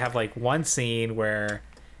 Like they have like one scene where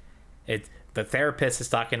the therapist is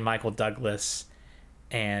stalking Michael Douglas,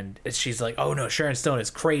 and she's like, "Oh no, Sharon Stone is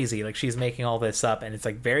crazy. Like she's making all this up," and it's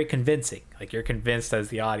like very convincing. Like you're convinced as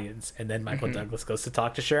the audience, and then Michael Douglas goes to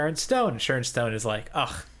talk to Sharon Stone, and Sharon Stone is like,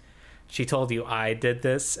 "Ugh, she told you I did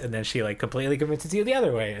this," and then she like completely convinces you the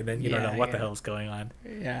other way, and then you don't know what the hell is going on.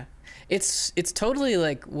 Yeah. It's totally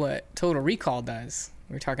like what Total Recall does.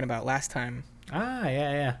 We were talking about last time.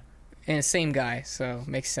 Yeah. And same guy, so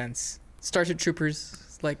makes sense. Starship Troopers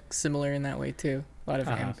is like similar in that way too. A lot of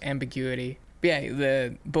ambiguity. But yeah,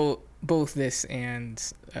 both this and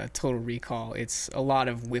Total Recall, it's a lot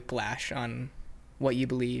of whiplash on what you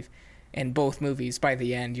believe. And both movies, by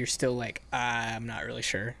the end, you're still like, I'm not really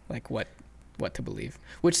sure, like what to believe.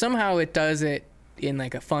 Which somehow it does it in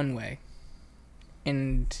like a fun way.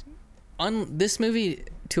 And on this movie,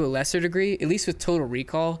 to a lesser degree, at least with Total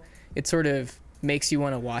Recall, it sort of makes you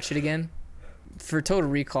want to watch it again. for Total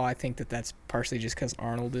Recall, I think that that's partially just because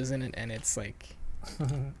Arnold is in it, and it's like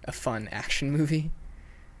a fun action movie.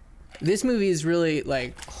 This movie is really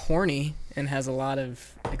like horny and has a lot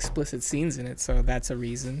of explicit scenes in it, so that's a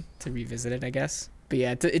reason to revisit it, I guess. But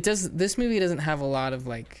yeah, it does. This movie doesn't have a lot of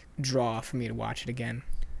like draw for me to watch it again.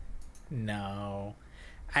 No,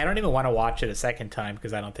 I don't even want to watch it a second time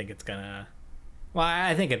because I don't think it's gonna. Well,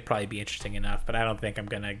 I think it'd probably be interesting enough, but I don't think I'm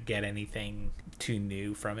gonna get anything too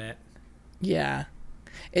new from it. Yeah,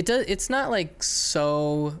 it does. It's not like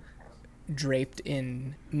so draped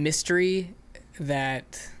in mystery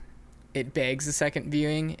that it begs a second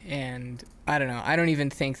viewing, and I don't know. I don't even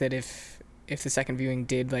think that if the second viewing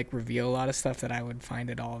did like reveal a lot of stuff that I would find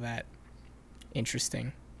it all that interesting.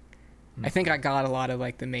 Mm-hmm. I think I got a lot of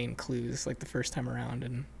like the main clues like the first time around,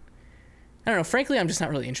 and I don't know. Frankly, I'm just not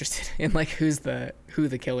really interested in like who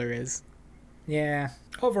the killer is. Yeah.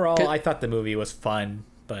 Overall, I thought the movie was fun,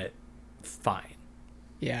 but fine.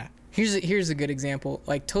 Yeah. Here's a good example.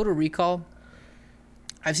 Like Total Recall,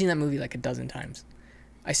 I've seen that movie like a dozen times.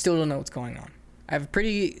 I still don't know what's going on. I have a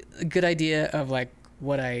pretty good idea of like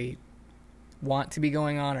what I want to be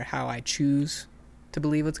going on or how I choose to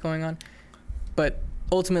believe what's going on. But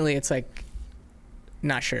ultimately it's like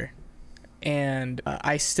not sure. And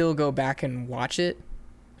I still go back and watch it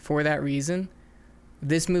for that reason.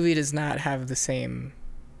 This movie does not have the same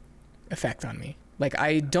effect on me. Like,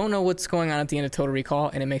 I don't know what's going on at the end of Total Recall,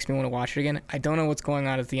 and it makes me want to watch it again. I don't know what's going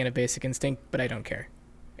on at the end of Basic Instinct, but I don't care.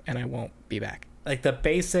 And I won't be back. Like, the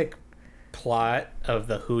basic plot of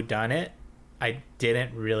the whodunit, I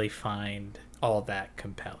didn't really find all that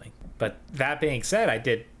compelling. But that being said, I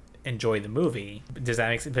did enjoy the movie. Does that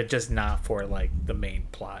make sense? But just not for, like, the main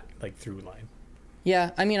plot, like, through line.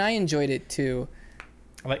 Yeah, I mean, I enjoyed it, too.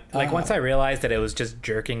 Like once I realized that it was just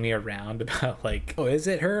jerking me around about like, oh, is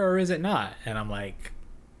it her or is it not? And I'm like,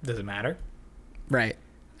 does it matter? Right.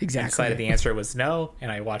 Exactly. I decided the answer was no,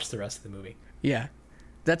 and I watched the rest of the movie. Yeah,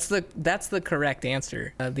 that's the correct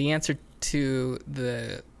answer. The answer to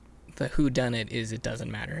the whodunit is it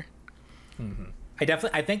doesn't matter. Mm-hmm.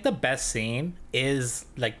 I think the best scene is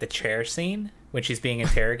like the chair scene when she's being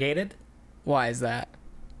interrogated. Why is that?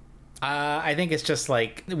 I think it's just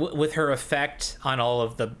like with her effect on all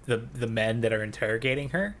of the men that are interrogating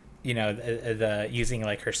her. You know, the using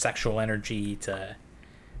like her sexual energy to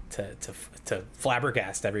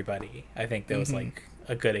flabbergast everybody. I think that was like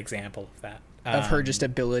a good example of that. Of her just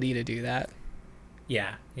ability to do that.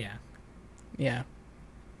 Yeah.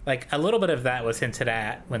 Like a little bit of that was hinted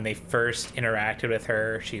at when they first interacted with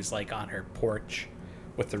her. She's like on her porch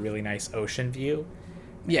with a really nice ocean view.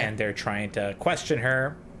 Yeah. And they're trying to question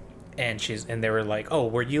her. And they were like, oh,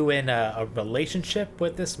 were you in a relationship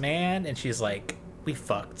with this man? And she's like, we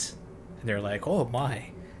fucked. And they're like, oh my.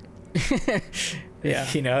 Yeah.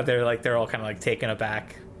 You know, they're all kind of like taken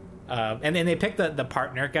aback. And then they picked the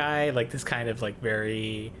partner guy, like this kind of like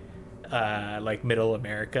very like middle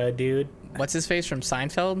America dude. What's his face from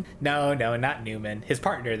Seinfeld? No, not Newman. His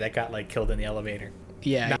partner that got like killed in the elevator.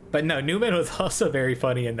 Yeah. But no, Newman was also very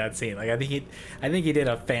funny in that scene. Like I think he did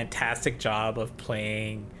a fantastic job of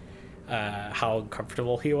playing how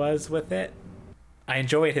uncomfortable he was with it. I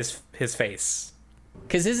enjoyed his face.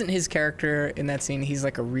 Because isn't his character in that scene, he's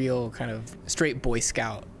like a real kind of straight Boy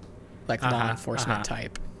Scout, like law enforcement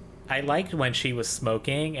type. I liked when she was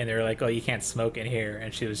smoking and they were like, oh, you can't smoke in here.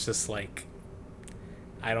 And she was just like,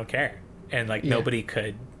 I don't care. And like nobody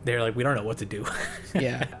could. They're like, we don't know what to do.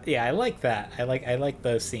 Yeah. Yeah, I like that. I like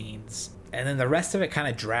those scenes. And then the rest of it kind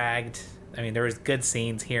of dragged. I mean, there was good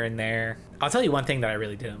scenes here and there. I'll tell you one thing that I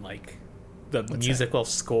really didn't like. The musical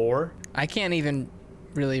score. I can't even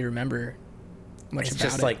really remember much about it. It's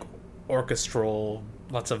just like orchestral,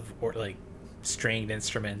 lots of like stringed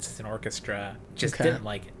instruments. It's an orchestra. Just didn't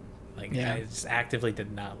like it. Like I just actively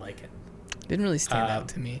did not like it. Didn't really stand out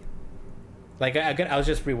to me. Like I was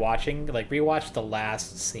just rewatched the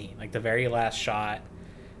last scene, like the very last shot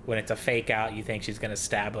when it's a fake out. You think she's gonna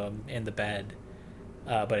stab him in the bed,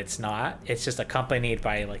 but it's not. It's just accompanied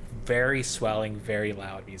by like very swelling, very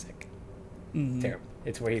loud music. Mm-hmm. Terrible.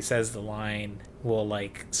 It's where he says the line, "We'll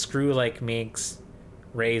like screw like minks,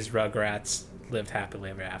 raise rugrats, lived happily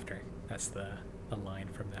ever after." That's the line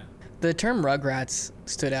from that. The term rugrats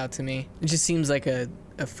stood out to me. It just seems like a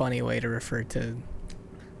funny way to refer to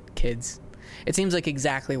kids. It seems like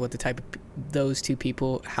exactly what the type of those two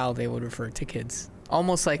people, how they would refer to kids.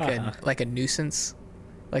 Almost like a nuisance.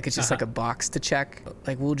 Like it's just like a box to check.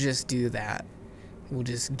 Like we'll just do that. We'll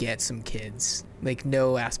just get some kids. Like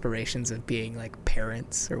no aspirations of being like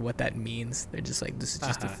parents or what that means. They're just like, this is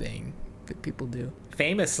just a thing that people do.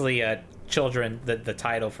 Famously, the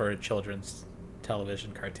title for a children's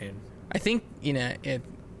television cartoon I think,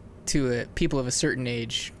 people of a certain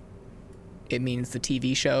age, it means the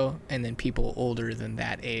TV show, and then people older than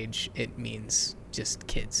that age, it means just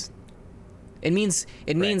kids. It means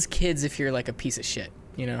kids if you're like a piece of shit,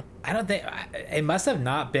 I don't think it must have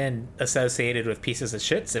not been associated with pieces of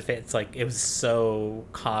shits if it's like it was so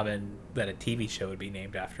common that a TV show would be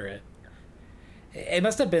named after it. It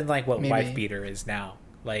must have been like what Maybe. wife beater is now.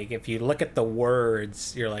 Like if you look at the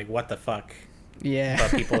words, you're like, what the fuck? Yeah.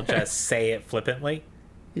 But people just say it flippantly.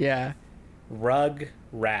 Yeah. Rug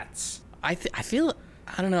rats. I feel,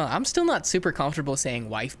 I don't know, I'm still not super comfortable saying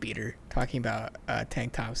wife beater, talking about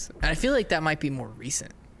tank tops. And I feel like that might be more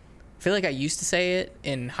recent. I feel like I used to say it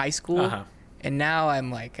in high school, and now I'm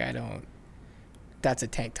like, that's a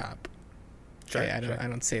tank top. Sure, I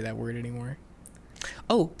don't say that word anymore.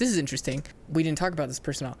 Oh, this is interesting. We didn't talk about this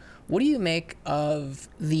personnel. What do you make of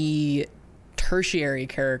the tertiary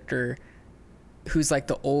character who's like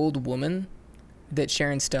the old woman that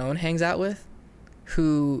Sharon Stone hangs out with,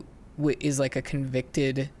 who is like a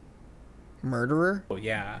convicted murderer? Oh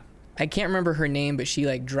yeah. I can't remember her name, but she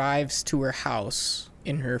like drives to her house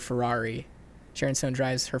in her Ferrari. Sharon Stone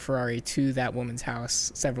drives her Ferrari to that woman's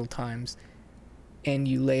house several times, and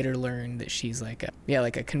you later learn that she's like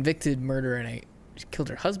a convicted murderer, and she killed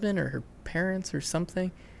her husband or her parents or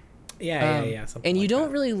something. Yeah. Something and you like don't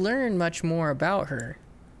that. really learn much more about her.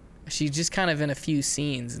 She's just kind of in a few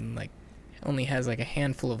scenes and like only has like a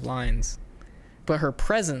handful of lines, but her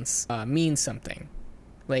presence means something.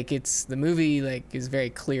 Like it's the movie like is very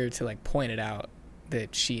clear to like point it out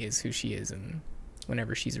that she is who she is, and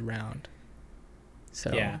whenever she's around.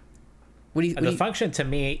 So yeah. The function to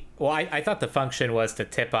me, well, I thought the function was to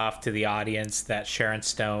tip off to the audience that Sharon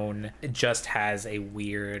Stone just has a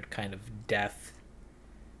weird kind of death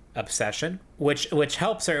obsession, which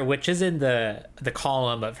helps her, which is in the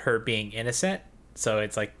column of her being innocent. So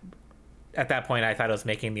it's like, at that point, I thought it was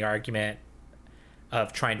making the argument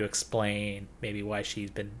of trying to explain maybe why she's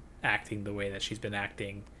been acting the way that she's been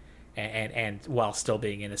acting, and while still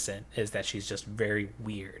being innocent, is that she's just very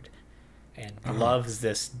weird and loves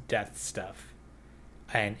this death stuff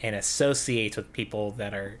and associates with people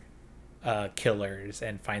that are killers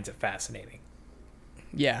and finds it fascinating.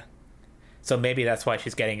 Yeah. So maybe that's why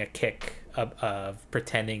she's getting a kick of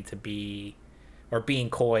pretending to be, or being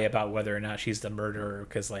coy about whether or not she's the murderer,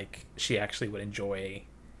 because like she actually would enjoy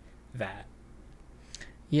that.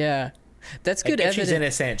 Yeah, that's good If evidence. she's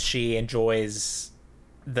innocent, she enjoys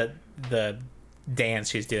the dance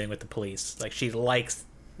she's doing with the police. Like she likes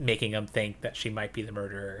making them think that she might be the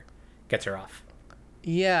murderer. Gets her off.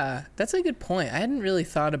 Yeah, that's a good point. I hadn't really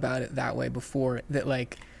thought about it that way before, that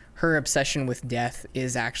like her obsession with death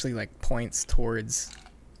is actually like points towards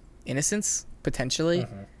innocence, potentially.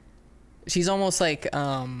 She's almost like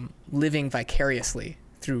living vicariously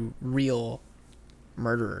through real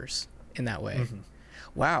murderers in that way.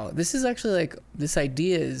 Wow, this is actually like, this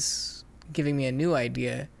idea is giving me a new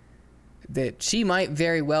idea that she might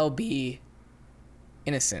very well be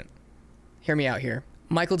innocent. Hear me out here.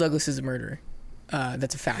 Michael Douglas is a murderer.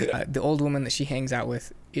 That's a fact. The old woman that she hangs out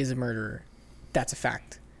with is a murderer. That's a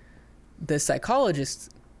fact. The psychologist's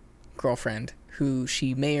girlfriend, who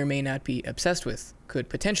she may or may not be obsessed with, could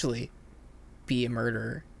potentially be a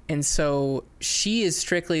murderer. And so she is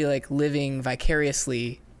strictly like living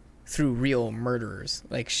vicariously through real murderers.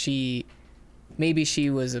 Like maybe she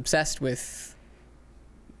was obsessed with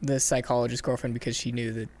the psychologist's girlfriend because she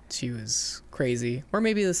knew that she was crazy, or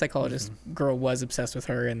maybe the psychologist girl was obsessed with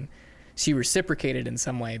her and she reciprocated in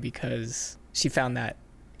some way because she found that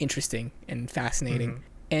interesting and fascinating.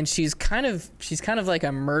 And she's kind of like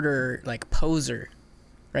a murder like poser,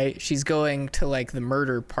 right? She's going to like the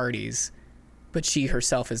murder parties, but she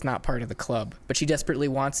herself is not part of the club, but she desperately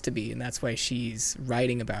wants to be, and that's why she's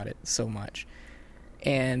writing about it so much.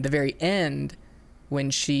 And the very end,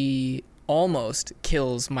 when she almost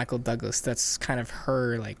kills Michael Douglas, that's kind of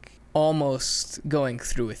her like almost going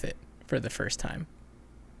through with it for the first time.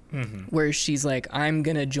 Where she's like, I'm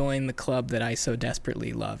gonna join the club that I so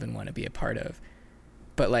desperately love and want to be a part of.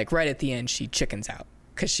 But like right at the end, she chickens out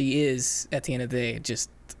because she is, at the end of the day, just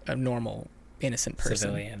a normal, innocent person.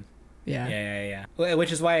 Civilian. Yeah.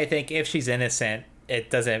 Which is why I think if she's innocent,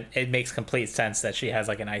 it makes complete sense that she has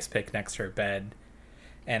like an ice pick next to her bed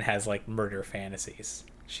and has like murder fantasies.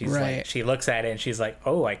 She's Right. like, she looks at it and she's like,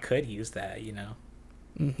 oh, I could use that, you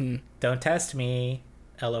know? Don't test me,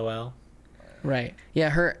 LOL. Right. Yeah,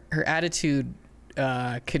 her attitude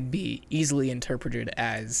could be easily interpreted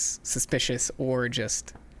as suspicious or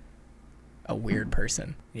just a weird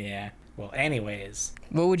person. Yeah. Well, anyways.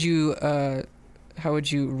 What would you how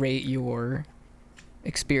would you rate your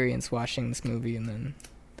experience watching this movie and then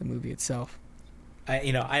the movie itself.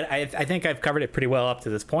 I think I've covered it pretty well up to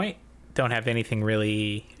this point. Don't have anything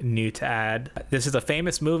really new to add. This is a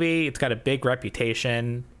famous movie. It's got a big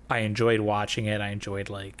reputation. I enjoyed watching it. I enjoyed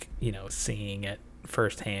seeing it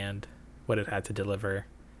firsthand, what it had to deliver.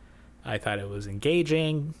 I thought it was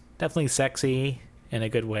engaging, definitely sexy in a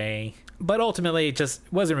good way, but ultimately it just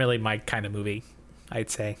wasn't really my kind of movie, I'd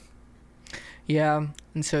say. Yeah,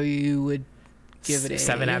 and so you would give it a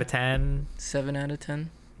 7 out of 10. 7 out of 10.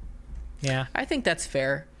 Yeah, I think that's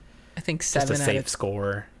fair. I think just 7 a out safe of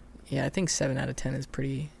score. Yeah, I think 7 out of 10 is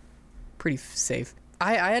pretty safe.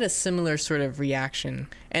 I had a similar sort of reaction,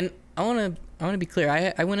 and I want to be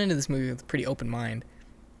clear. I went into this movie with a pretty open mind.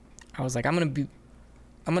 I was like, I'm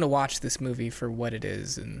gonna watch this movie for what it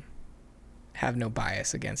is and have no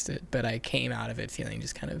bias against it. But I came out of it feeling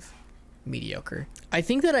just kind of mediocre. I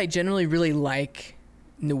think that I generally really like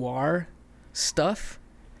noir stuff.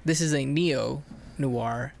 This is a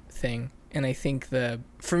neo-noir thing, and I think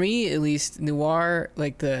for me at least, noir,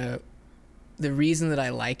 like the reason that I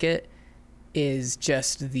like it is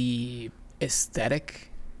just the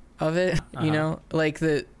aesthetic of it. You know, like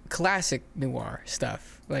the classic noir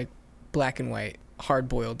stuff, like black and white,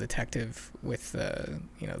 hard-boiled detective with the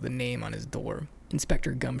name on his door,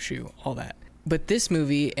 Inspector Gumshoe, all that. But this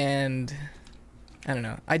movie, and I don't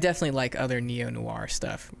know, I definitely like other neo-noir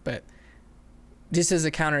stuff, but just as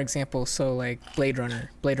a counterexample, so like Blade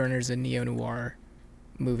Runner's a neo-noir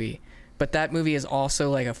movie, but that movie is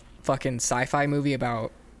also like a fucking sci-fi movie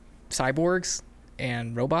about cyborgs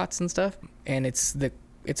and robots and stuff, and it's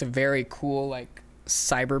a very cool like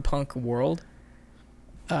cyberpunk world.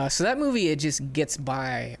 So that movie, it just gets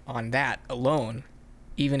by on that alone,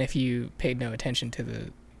 even if you paid no attention to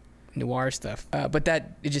the noir stuff. But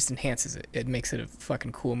that, it just enhances it. It makes it a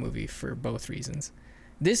fucking cool movie for both reasons.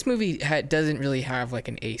 This movie doesn't really have like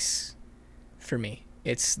an ace for me.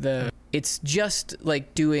 It's just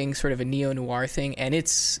like doing sort of a neo-noir thing, and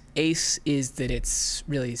its ace is that it's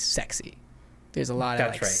really sexy. There's a lot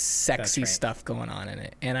of sexy stuff going on in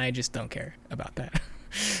it, and I just don't care about that.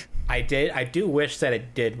 I do wish that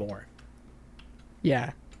it did more.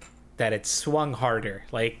 Yeah. That it swung harder.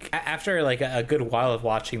 Like after like a good while of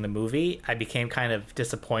watching the movie, I became kind of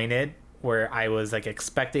disappointed, where I was like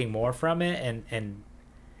expecting more from it, and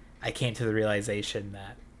I came to the realization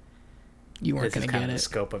that you weren't going to get the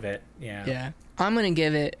scope of it. Yeah. I'm going to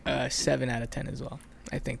give it a 7 out of 10 as well.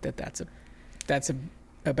 I think that's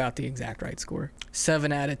about the exact right score.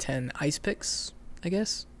 7 out of 10 ice picks, I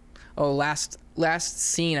guess. Oh, last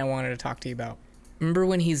scene I wanted to talk to you about. Remember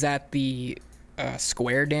when he's at the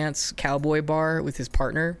square dance cowboy bar with his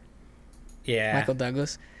partner? Yeah. Michael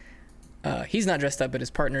Douglas. He's not dressed up, but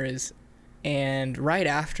his partner is. And right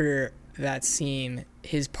after that scene,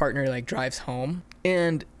 his partner like drives home,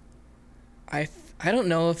 and I don't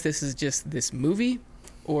know if this is just this movie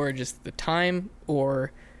or just the time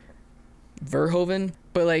or Verhoeven,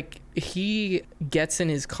 but like he gets in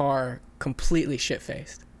his car completely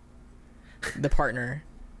shit-faced, the partner,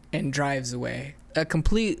 and drives away. A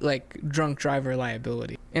complete like drunk driver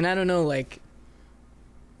liability. And I don't know, like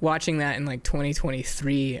watching that in like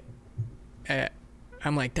 2023,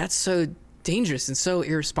 I'm like, that's so dangerous and so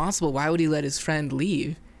irresponsible. Why would he let his friend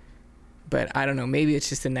leave? But I don't know, maybe it's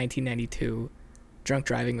just in 1992 drunk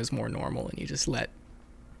driving was more normal, and you just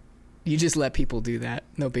let people do that.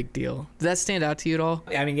 No big deal. Does that stand out to you at all?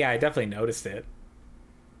 I mean, yeah, I definitely noticed it.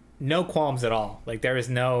 No qualms at all. Like there was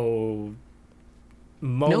no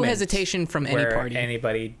moment, no hesitation from any party.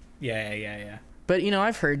 Anybody. Yeah. But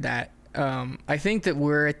I've heard that. I think that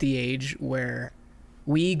we're at the age where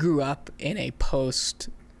we grew up in a post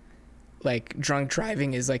like drunk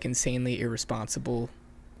driving is like insanely irresponsible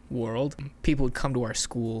world. People would come to our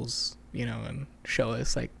schools, and show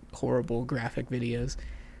us like horrible graphic videos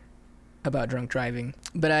about drunk driving.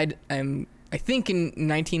 But I think in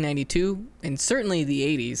 1992 and certainly the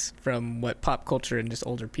 80s, from what pop culture and just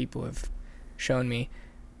older people have shown me,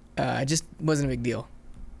 it just wasn't a big deal.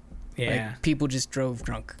 Yeah. Like, people just drove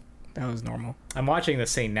drunk. That was normal. I'm watching the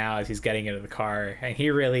scene now as he's getting into the car, and he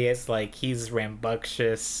really is like, he's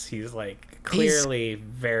rambunctious. He's like clearly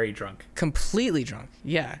very drunk. Completely drunk.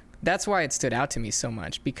 Yeah. That's why it stood out to me so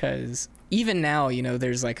much, because even now,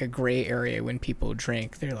 there's like a gray area when people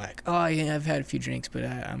drink. They're like, oh, yeah, I've had a few drinks, but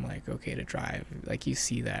I'm like, okay to drive. Like, you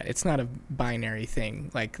see that. It's not a binary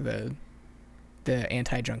thing like the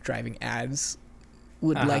anti-drunk driving ads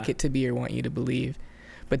would like it to be or want you to believe.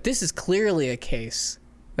 But this is clearly a case,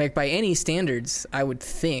 like by any standards, I would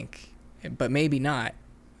think, but maybe not,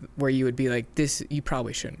 where you would be like, this, you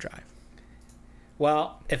probably shouldn't drive.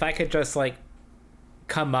 Well, if I could just like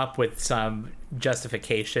come up with some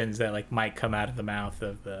justifications that like might come out of the mouth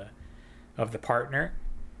of the partner.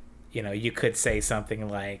 You know, you could say something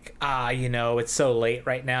like, you know, it's so late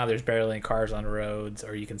right now, there's barely any cars on the roads.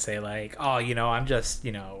 Or you can say like, oh, you know, I'm just,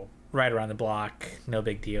 you know, right around the block, no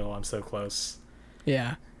big deal, I'm so close.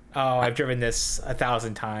 Yeah. Oh, I've driven this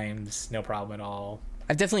 1,000 times, no problem at all.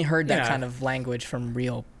 I've definitely heard that kind of language from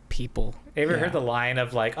real people. You ever heard the line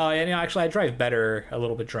of like, oh, you know, actually I drive better a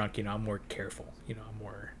little bit drunk, you know, I'm more careful, you know, I'm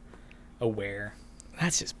more aware.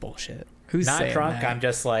 That's just bullshit. Who's not saying drunk, that? I'm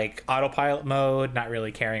just like autopilot mode, not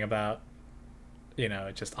really caring about, you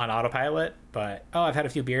know, just on autopilot. But I've had a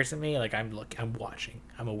few beers in me, like I'm watching,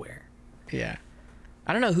 I'm aware. Yeah.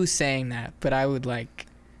 I don't know who's saying that, but I would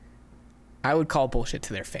call bullshit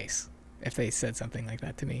to their face if they said something like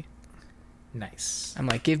that to me. Nice. I'm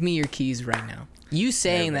like, give me your keys right now. You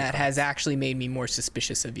saying that has actually made me more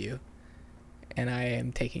suspicious of you, and I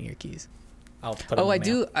am taking your keys. I'll put them in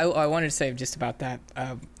the mail. I wanted to say just about that,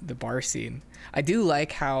 the bar scene. I do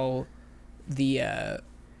like how the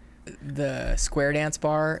square dance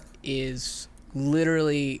bar is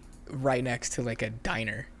literally right next to like a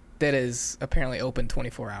diner that is apparently open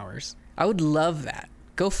 24 hours. I would love that.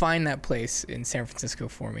 Go find that place in San Francisco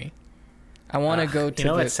for me. I want to go to. You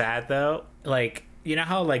know what's sad though? Like, you know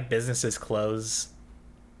how like businesses close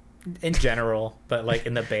in general, but like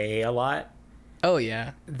in the Bay a lot. Oh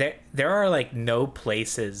yeah. There are like no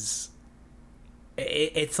places.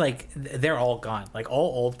 It's like they're all gone. Like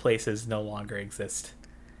all old places no longer exist.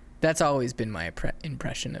 That's always been my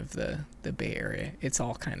impression of the Bay Area. It's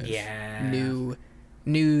all kind of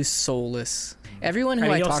new, soulless. Everyone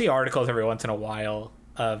who you'll see articles every once in a while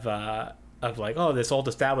of like, oh, this old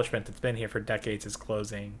establishment that's been here for decades is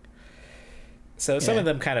closing. So some of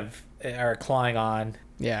them kind of are clawing on.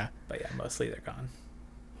 Yeah. But yeah, mostly they're gone.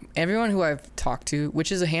 Everyone who I've talked to,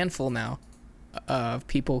 which is a handful now, of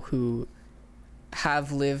people who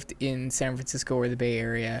have lived in San Francisco or the Bay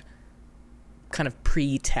Area kind of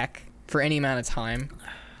pre-tech for any amount of time,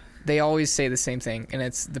 they always say the same thing. And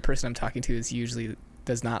it's the person I'm talking to is usually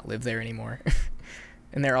does not live there anymore.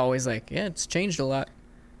 And they're always like, yeah, it's changed a lot.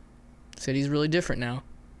 City's really different now.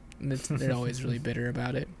 And they're always really bitter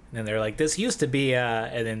about it. And they're like, this used to be,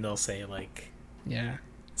 and then they'll say like, yeah,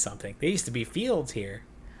 something. There used to be fields here.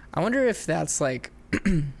 I wonder if that's like,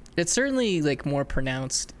 it's certainly like more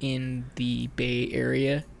pronounced in the Bay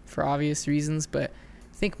Area for obvious reasons, but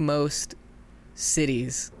I think most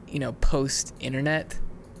cities, you know, post-internet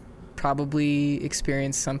probably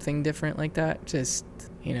experience something different like that. Just,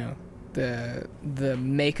 you know, the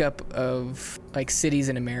makeup of like cities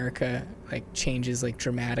in America like changes like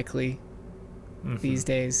dramatically these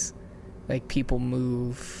days. Like people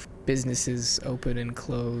move, businesses open and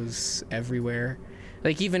close everywhere.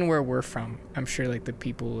 Like even where we're from, I'm sure like the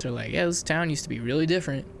people are like, yeah, this town used to be really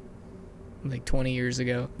different like 20 years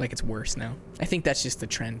ago. Like it's worse now. I think that's just the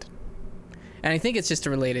trend. And I think it's just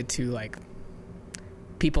related to like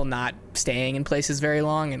people not staying in places very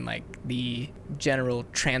long and like the general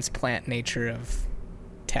transplant nature of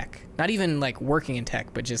tech. Not even like working in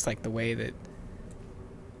tech, but just like the way that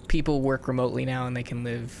people work remotely now and they can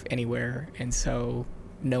live anywhere. And so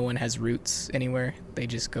no one has roots anywhere. They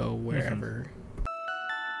just go wherever.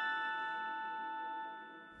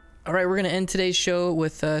 All right, we're going to end today's show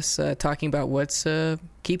with us talking about what's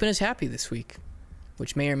keeping us happy this week,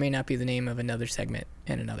 which may or may not be the name of another segment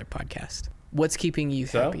and another podcast. What's keeping you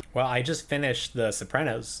happy? Well, I just finished The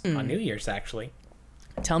Sopranos on New Year's, actually.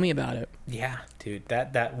 Tell me about it. Yeah, dude,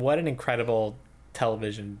 that what an incredible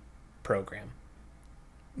television program.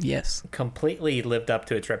 Yes. Completely lived up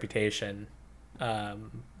to its reputation.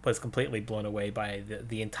 Was completely blown away by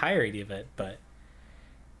the entirety of it, but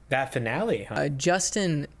that finale, huh?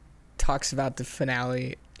 Justin talks about the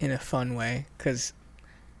finale in a fun way because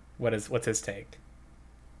what's his take?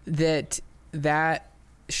 That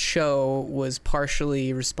show was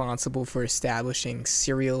partially responsible for establishing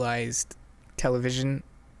serialized television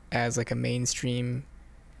as like a mainstream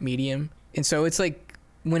medium. And so it's like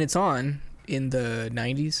when it's on in the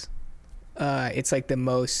 90s, it's like the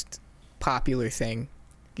most popular thing,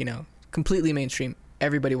 you know, completely mainstream.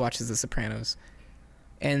 Everybody watches The Sopranos.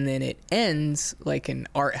 And then it ends like an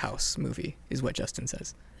art house movie is what Justin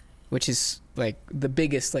says, which is like the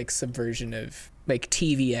biggest like subversion of like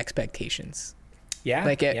TV expectations. Yeah.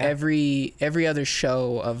 Like every other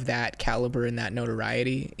show of that caliber and that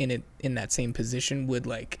notoriety in that same position would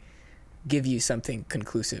like give you something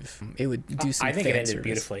conclusive. It would do some. I think it ended service.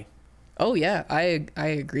 beautifully. Oh yeah, I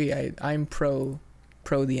agree. I'm pro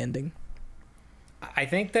the ending. I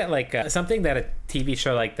think that like something that a TV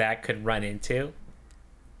show like that could run into,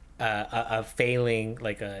 a failing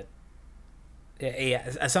like a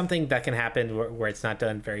Yeah, something that can happen where it's not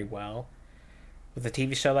done very well with a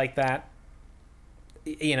TV show like that.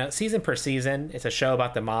 You know, season per season, it's a show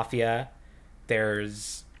about the mafia.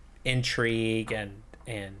 There's intrigue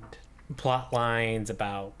and plot lines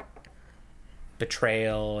about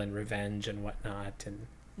betrayal and revenge and whatnot.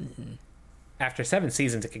 And after 7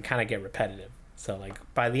 seasons, it can kind of get repetitive. So, like,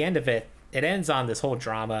 by the end of it, it ends on this whole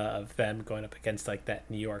drama of them going up against, like, that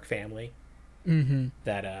New York family.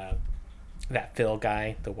 That Phil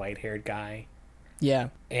guy, the white-haired guy. Yeah.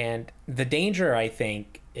 And the danger, I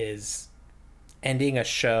think, is ending a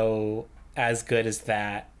show as good as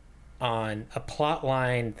that on a plot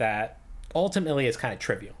line that ultimately is kind of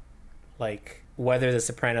trivial. Like, whether the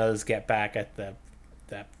Sopranos get back at the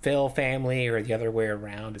Phil family or the other way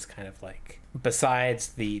around is kind of like besides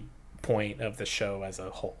the point of the show as a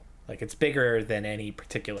whole. Like, it's bigger than any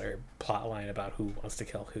particular plot line about who wants to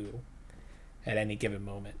kill who at any given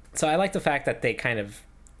moment. So I like the fact that they kind of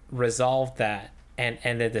resolved that and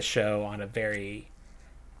ended the show on a very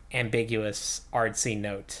ambiguous, artsy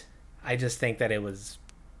note. I just think that it was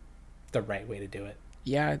the right way to do it.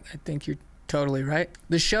 Yeah, I think you're totally right.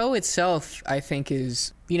 The show itself, I think,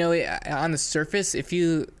 is, you know, on the surface,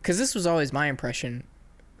 because this was always my impression,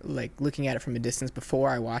 like looking at it from a distance before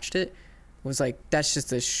I watched it, was like, that's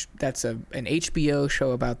just an HBO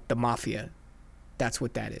show about the mafia. That's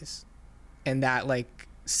what that is. And that, like,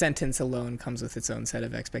 sentence alone comes with its own set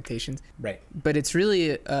of expectations. Right. But it's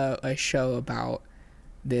really a show about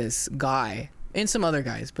this guy and some other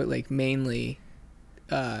guys, but like mainly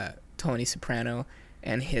Tony Soprano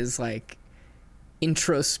and his like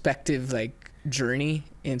introspective like journey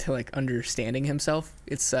into like understanding himself.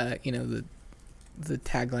 It's you know, the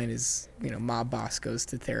tagline is, you know, mob boss goes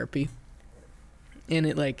to therapy. And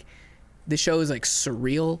it like the show is like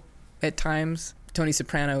surreal at times. Tony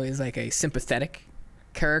Soprano is like a sympathetic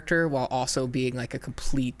character while also being like a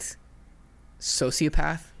complete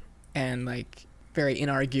sociopath and like very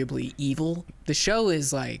inarguably evil. The show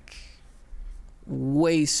is like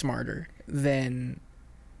way smarter than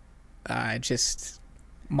just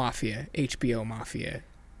mafia, HBO mafia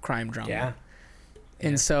crime drama. Yeah.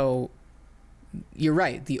 And so you're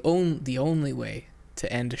right. The only way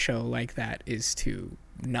to end a show like that is to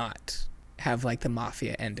not have like the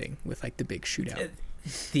mafia ending with like the big shootout.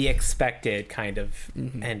 The expected kind of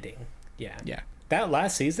ending. Yeah. Yeah. That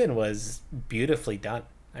last season was beautifully done.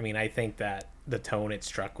 I mean, I think that the tone it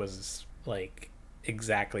struck was like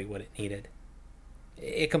exactly what it needed.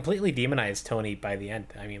 It completely demonized Tony by the end.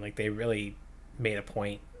 I mean, like, they really made a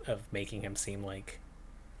point of making him seem like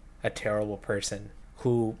a terrible person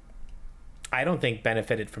who I don't think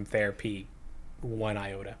benefited from therapy one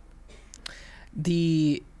iota.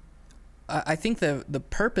 I think the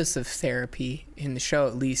purpose of therapy in the show,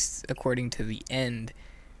 at least according to the end,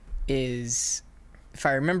 is, if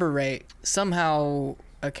I remember right, somehow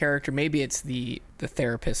a character, maybe it's the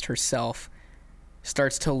therapist herself,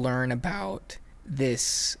 starts to learn about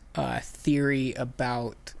this theory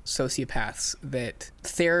about sociopaths, that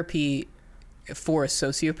therapy for a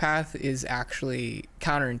sociopath is actually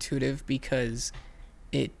counterintuitive because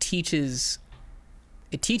it teaches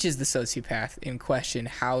the sociopath in question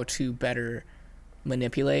how to better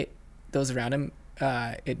manipulate those around him.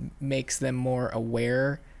 It makes them more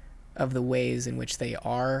aware of the ways in which they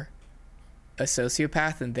are a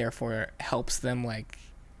sociopath, and therefore helps them like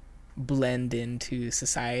blend into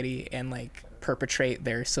society and like perpetrate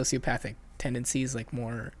their sociopathic tendencies like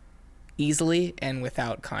more easily and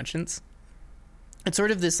without conscience. It's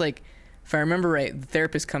sort of this like, if I remember right, the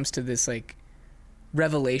therapist comes to this like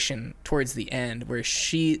revelation towards the end where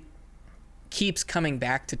she keeps coming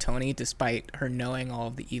back to Tony despite her knowing all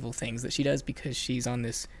of the evil things that she does, because she's on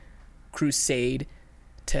this crusade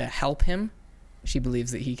to help him. She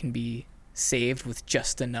believes that he can be saved with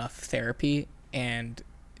just enough therapy, and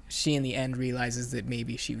she in the end realizes that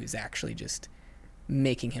maybe she was actually just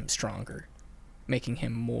making him stronger, making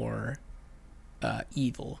him more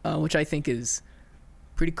evil, which I think is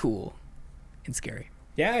pretty cool and scary.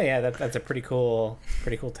 Yeah, that's a pretty cool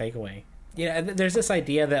takeaway. Yeah, there's this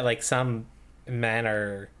idea that like some men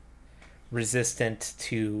are resistant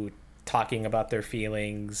to talking about their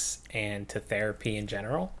feelings and to therapy in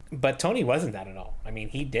general, but Tony wasn't that at all. I mean,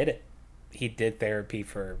 he did it. He did therapy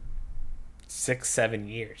for 6-7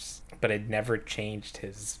 years, but it never changed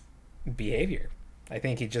his behavior. I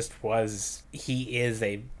think he is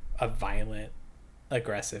a violent,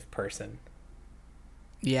 aggressive person.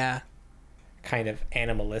 Yeah. Kind of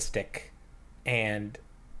animalistic, and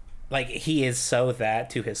like he is so that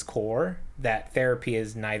to his core that therapy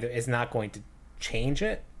is not going to change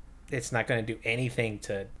it. It's not going to do anything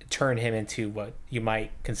to turn him into what you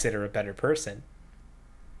might consider a better person.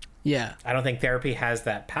 Yeah. I don't think therapy has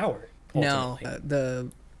that power. No,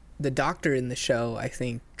 ultimately. the doctor in the show, I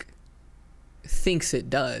think, thinks it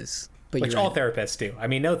does. But Which you're all right. therapists do. I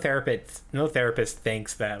mean, no therapist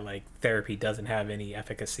thinks that like therapy doesn't have any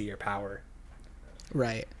efficacy or power.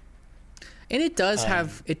 Right. And it does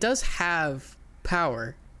have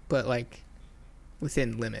power, but like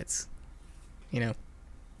within limits. You know.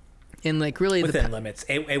 And like really Within limits.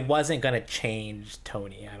 It wasn't going to change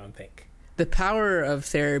Tony, I don't think. The power of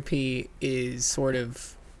therapy is sort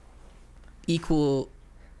of equal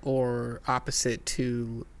or opposite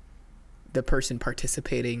to the person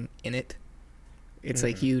participating in it. It's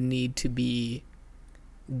like you need to be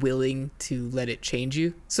willing to let it change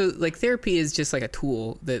you. So like therapy is just like a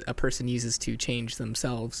tool that a person uses to change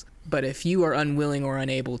themselves. But if you are unwilling or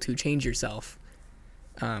unable to change yourself,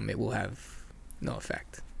 it will have no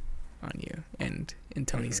effect on you. And in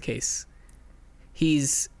Tony's case,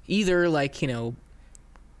 he's either like, you know,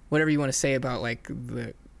 whatever you want to say about like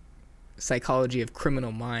the psychology of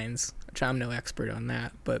criminal minds, which I'm no expert on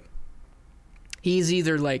that, but he's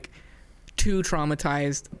either like too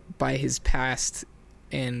traumatized by his past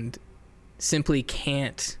and simply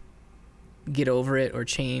can't get over it or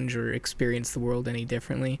change or experience the world any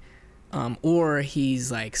differently, or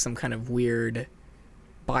he's like some kind of weird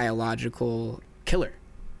biological killer,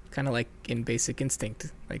 kind of like in Basic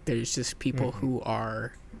Instinct. Like there's just people who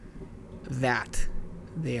are that.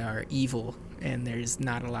 They are evil, and there's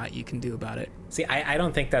not a lot you can do about it. See, I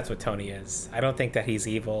don't think that's what Tony is. I don't think that he's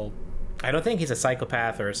evil. I don't think he's a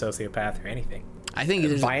psychopath or a sociopath or anything. I think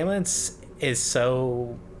there's violence is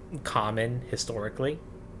so common historically.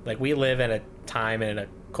 Like we live in a time and in a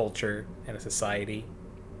culture and a society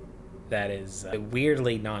that is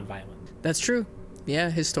weirdly nonviolent. That's true. Yeah,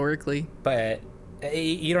 historically. But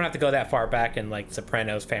you don't have to go that far back in like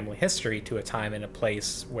Sopranos family history to a time and a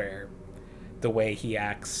place where the way he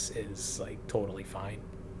acts is like totally fine.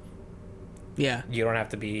 Yeah. You don't have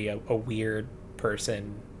to be a weird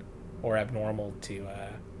person or abnormal to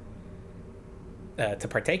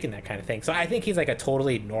partake in that kind of thing. So I think he's like a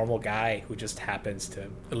totally normal guy who just happens to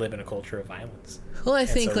live in a culture of violence. Well, I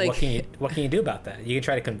think so like what can you do about that? You can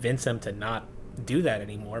try to convince him to not do that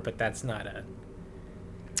anymore, but that's not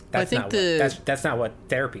that's not what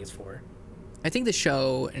therapy is for. I think the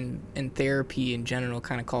show and therapy in general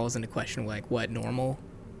kind of calls into question like what normal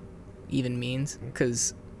even means,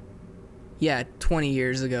 because yeah, 20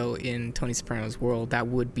 years ago in Tony Soprano's world that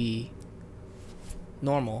would be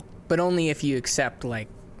normal, but only if you accept like,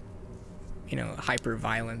 you know, hyper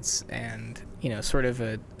violence and, you know, sort of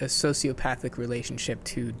a sociopathic relationship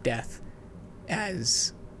to death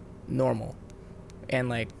as normal. And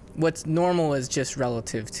like what's normal is just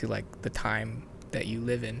relative to like the time that you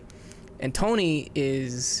live in. And Tony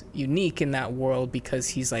is unique in that world because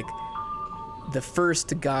he's like the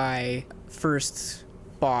first guy, first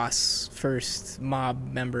boss, first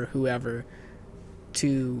mob member, whoever,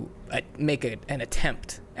 to make an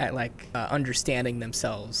attempt at like understanding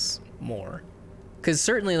themselves more. Because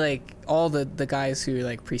certainly like all the guys who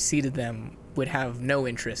like preceded them would have no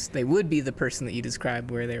interest. They would be the person that you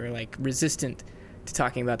described where they were like resistant to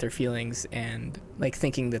talking about their feelings and like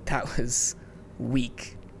thinking that that was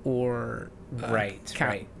weak or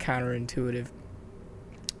counterintuitive.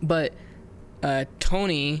 But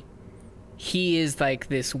Tony, he is like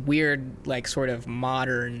this weird, like sort of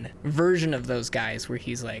modern version of those guys where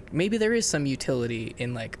he's like, maybe there is some utility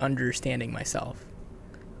in like understanding myself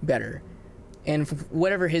better. And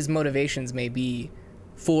whatever his motivations may be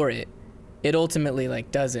for it, it ultimately like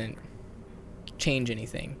doesn't change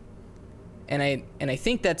anything. And I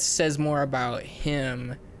think that says more about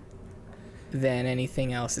him than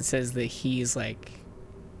anything else. It says that he's like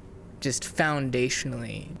just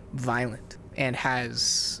foundationally violent and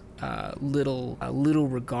has little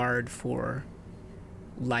regard for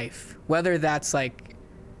life, whether that's like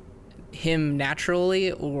him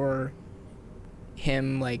naturally or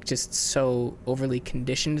him like just so overly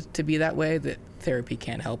conditioned to be that way that therapy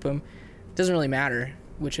can't help him. It doesn't really matter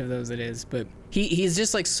which of those it is, but he's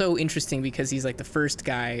just like so interesting because he's like the first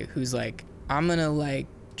guy who's like, I'm gonna like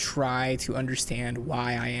try to understand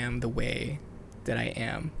why I am the way that I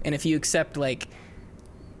am. And if you accept like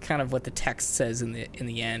kind of what the text says in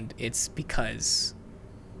the end, it's because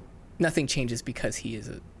nothing changes because he is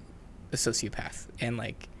a sociopath, and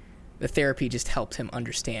like the therapy just helped him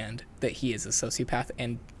understand that he is a sociopath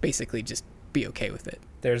and basically just be okay with it.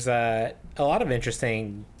 There's a lot of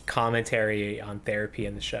interesting commentary on therapy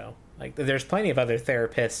in the show. Like there's plenty of other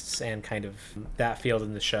therapists and kind of that field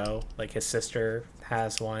in the show. Like his sister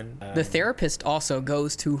has one. The therapist also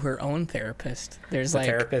goes to her own therapist. There's the like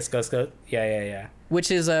therapist goes yeah. Which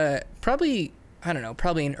is probably I don't know,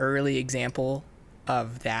 probably an early example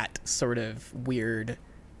of that sort of weird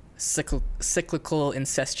cyclical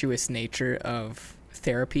incestuous nature of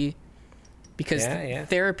therapy, because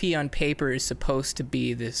therapy on paper is supposed to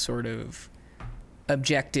be this sort of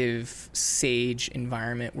objective sage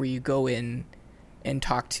environment where you go in and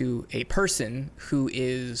talk to a person who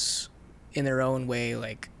is in their own way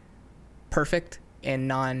like perfect and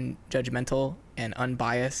non-judgmental and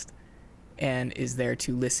unbiased, and is there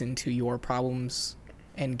to listen to your problems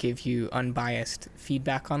and give you unbiased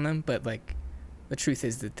feedback on them. But like the truth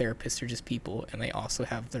is that therapists are just people, and they also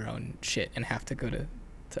have their own shit and have to go to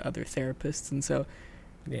other therapists. And so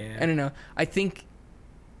I don't know, I think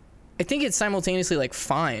it's simultaneously like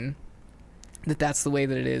fine that that's the way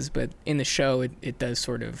that it is, but in the show it does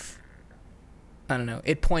sort of, I don't know,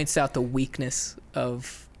 it points out the weakness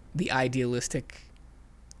of the idealistic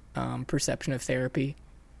perception of therapy.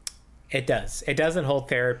 It does. It doesn't hold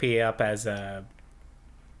therapy up as a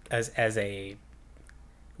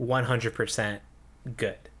 100%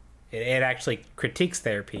 good. It actually critiques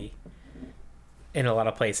therapy in a lot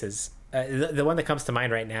of places. The one that comes to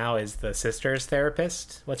mind right now is the sister's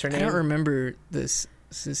therapist. What's her name? I don't remember this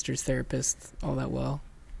sister's therapist all that well.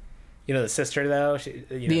 You know the sister though?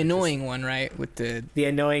 The annoying one, right? With the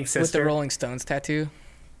annoying sister. With the Rolling Stones tattoo.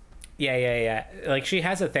 Yeah. Like, she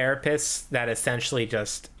has a therapist that essentially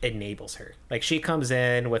just enables her. Like, she comes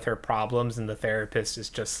in with her problems, and the therapist is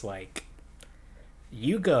just like,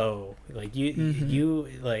 you go. Like, you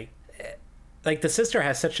like the sister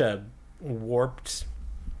has such a warped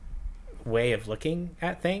way of looking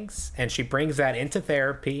at things, and she brings that into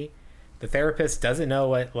therapy. The therapist doesn't know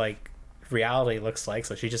what, like, reality looks like,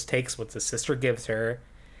 so she just takes what the sister gives her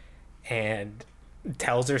and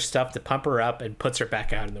tells her stuff to pump her up and puts her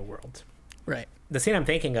back out in the world. Right. The scene I'm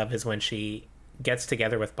thinking of is when she gets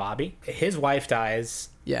together with Bobby. His wife dies.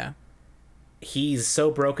 Yeah. He's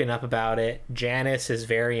so broken up about it. Janice is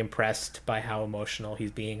very impressed by how emotional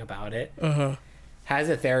he's being about it. Has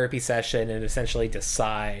a therapy session and essentially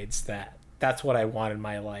decides that that's what I want in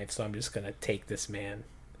my life, so I'm just going to take this man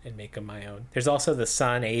and make him my own. There's also the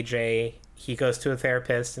son, AJ. He goes to a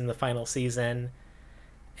therapist in the final season.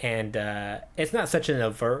 And it's not such an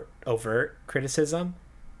overt criticism,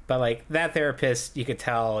 but like that therapist, you could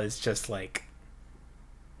tell, is just like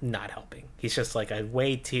not helping. He's just like a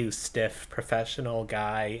way too stiff professional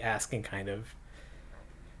guy asking kind of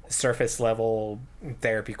surface level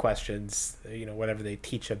therapy questions, you know, whatever they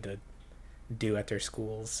teach them to do at their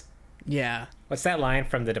schools. Yeah. What's that line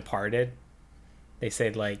from The Departed? They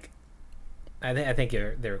said, like, I think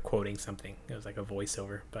they're quoting something. It was like a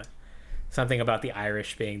voiceover, but something about the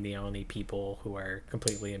Irish being the only people who are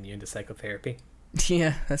completely immune to psychotherapy.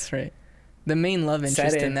 Yeah, that's right. The main love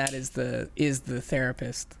interest in that is the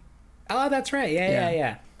therapist. Oh, that's right.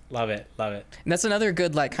 Yeah. Love it. And that's another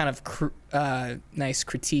good, like, kind of nice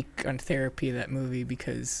critique on therapy, that movie,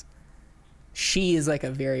 because she is like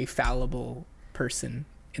a very fallible person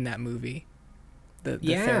in that movie. The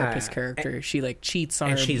therapist character, she like cheats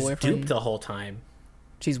on her boyfriend. And she's duped the whole time.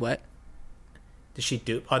 She's what? Does she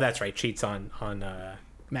dupe? Oh, that's right. Cheats on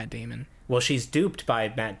Matt Damon. Well, she's duped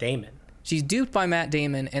by Matt Damon. She's duped by Matt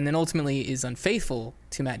Damon, and then ultimately is unfaithful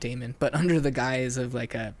to Matt Damon, but under the guise of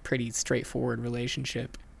like a pretty straightforward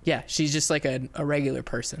relationship. Yeah, she's just like a regular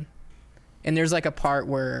person. And there's like a part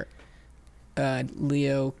where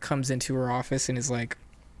Leo comes into her office and is like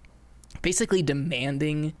basically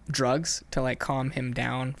demanding drugs to like calm him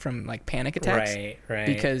down from like panic attacks. Right.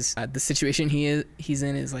 Because the situation he's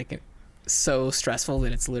in is like so stressful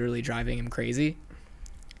that it's literally driving him crazy.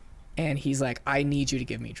 And he's like, I need you to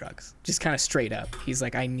give me drugs. Just kind of straight up. He's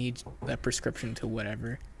like, I need that prescription to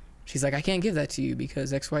whatever. She's like, I can't give that to you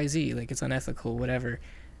because XYZ, like it's unethical, whatever.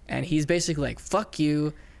 And he's basically like, fuck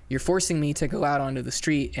you. You're forcing me to go out onto the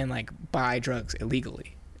street and like buy drugs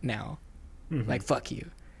illegally now. Like, fuck you.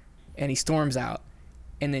 And he storms out.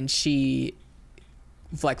 And then she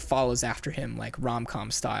like follows after him like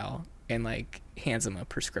rom-com style and like hands him a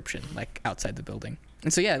prescription like outside the building.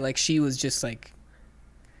 And so yeah, like she was just like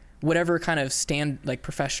whatever kind of like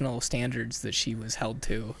professional standards that she was held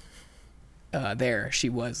to there, she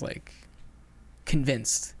was like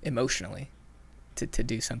convinced emotionally to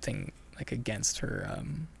do something like against her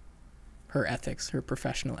her ethics, her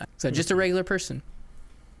professional ethics. So just a regular person,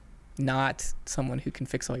 not someone who can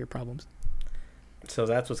fix all your problems. So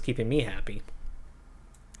that's what's keeping me happy.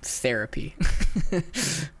 Therapy.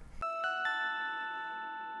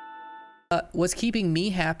 What's keeping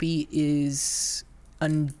me happy is a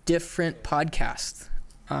different podcast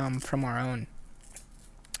from our own.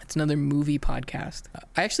 It's another movie podcast.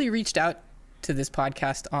 I actually reached out to this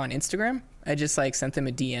podcast on Instagram. I just like sent them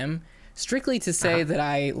a DM strictly to say that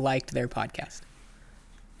I liked their podcast.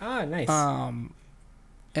 Ah, nice.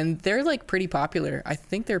 And they're like pretty popular. I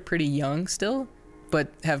think they're pretty young still,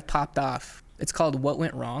 but have popped off. It's called What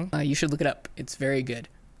Went Wrong. You should look it up. It's very good.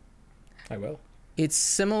 I will. It's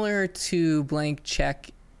similar to Blank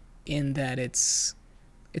Check in that it's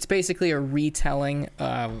basically a retelling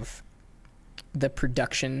of the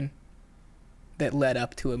production that led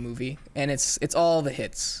up to a movie, and it's all the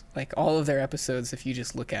hits. Like all of their episodes, if you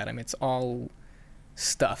just look at them, it's all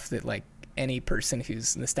stuff that like any person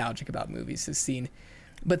who's nostalgic about movies has seen.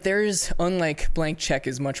 But theirs, unlike Blank Check,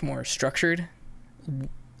 is much more structured.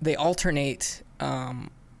 They alternate on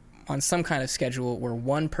some kind of schedule where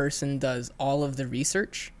one person does all of the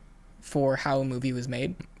research for how a movie was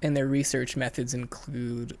made, and their research methods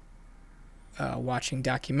include watching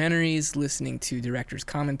documentaries, listening to directors'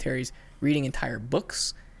 commentaries, reading entire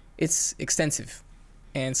books. It's extensive,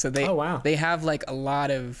 and so they have like a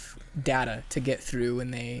lot of data to get through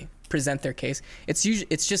when they present their case. It's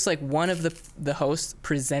just like one of the hosts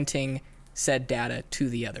presenting said data to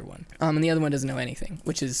the other one, and the other one doesn't know anything,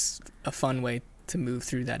 which is a fun way to move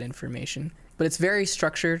through that information. But it's very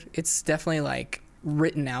structured. It's definitely like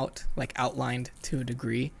written out, like outlined to a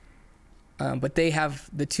degree. But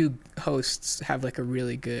the two hosts have like a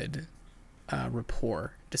really good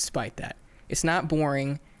rapport despite that. It's not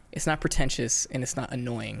boring, it's not pretentious, and it's not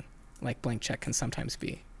annoying like Blank Check can sometimes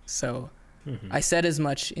be. So I said as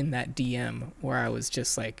much in that DM where I was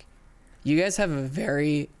just like, you guys have a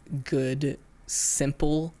very good,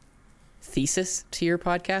 simple thesis to your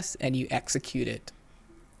podcast, and you execute it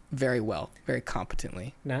very well, very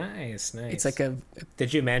competently. Nice. It's like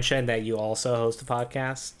Did you mention that you also host a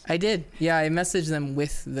podcast? I did. Yeah, I messaged them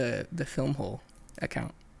with the Film Hole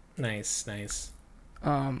account. Nice.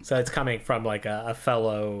 So it's coming from like a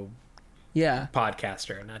fellow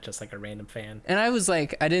podcaster, not just like a random fan. And I was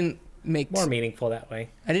like, I didn't make more meaningful that way.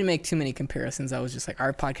 I didn't make too many comparisons. I was just like,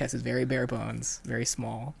 our podcast is very bare bones, very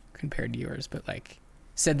small compared to yours, but like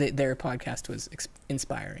said that their podcast was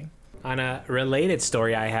inspiring. On a related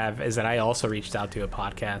story I have is that I also reached out to a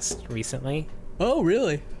podcast recently. Oh,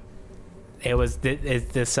 really? It was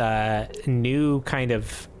this new kind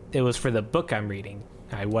of, it was for the book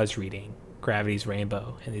I was reading, Gravity's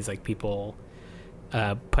Rainbow, and these like people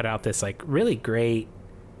put out this like really great,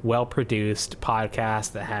 well-produced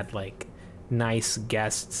podcast that had like nice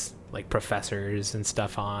guests, like professors and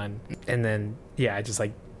stuff on. And then I just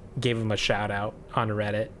like gave them a shout out on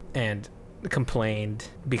Reddit and complained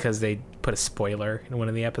because they put a spoiler in one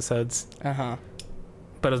of the episodes. But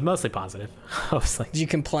it was mostly positive. I was like, did you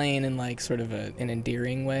complain in like sort of an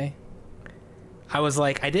endearing way? I was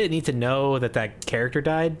like, I didn't need to know that character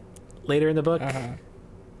died later in the book.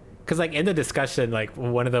 Because like in the discussion, like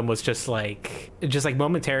one of them was just like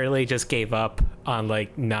momentarily just gave up on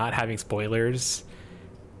like not having spoilers.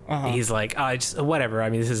 He's like, oh, just whatever. I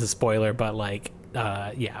mean, this is a spoiler, but like,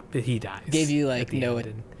 he dies. Gave you like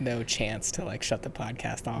no chance to like shut the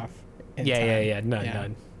podcast off.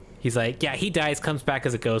 None. He's like, he dies, comes back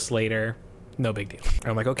as a ghost later. No big deal.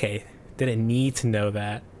 I'm like, okay, didn't need to know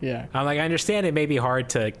that. Yeah. I'm like, I understand it may be hard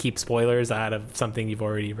to keep spoilers out of something you've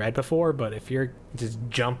already read before, but if you're just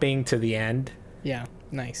jumping to the end. Yeah,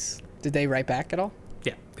 nice. Did they write back at all?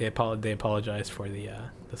 Yeah, they apologized for the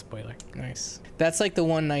spoiler. Nice. That's like the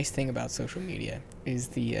one nice thing about social media is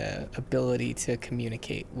the ability to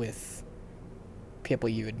communicate with people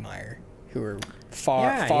you admire who are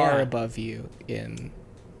far above you in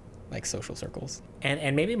like social circles.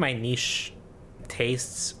 And maybe my niche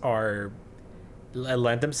tastes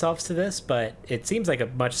lend themselves to this, but it seems like a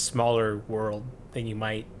much smaller world than you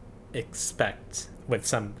might expect with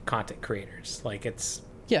some content creators. Like it's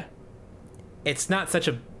not such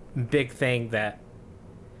a big thing that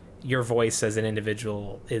your voice as an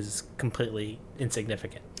individual is completely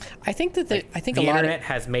insignificant. I think that the internet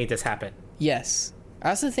has made this happen. Yes. I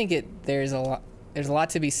also think there's a lot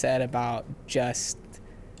to be said about just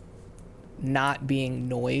not being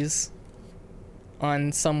noise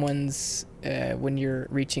on someone's when you're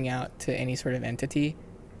reaching out to any sort of entity.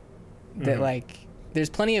 That like there's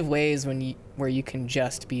plenty of ways where you can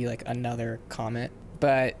just be like another comment,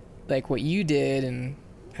 but like what you did, and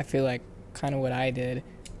I feel like kind of what I did,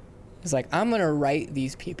 is like I'm gonna write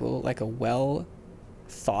these people like a well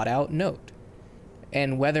thought out note,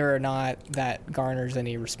 and whether or not that garners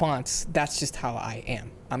any response, that's just how I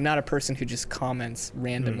am. I'm not a person who just comments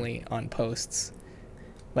randomly on posts.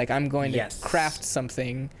 Like I'm going to craft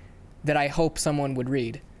something that I hope someone would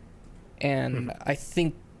read, and I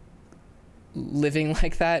think living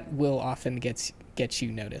like that will often get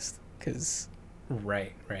you noticed because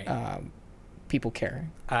right people care.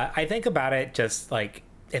 I think about it just like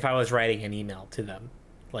if I was writing an email to them.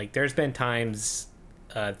 Like, there's been times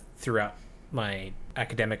throughout my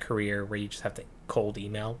academic career where you just have to cold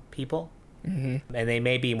email people. Mm-hmm. And they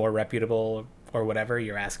may be more reputable or whatever,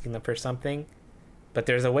 you're asking them for something. But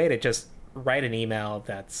there's a way to just write an email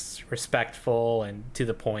that's respectful and to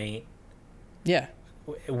the point. Yeah.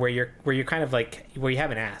 Where you're kind of like, where you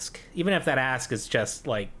have an ask. Even if that ask is just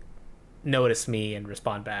like, notice me and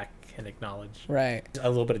respond back and acknowledge. Right. A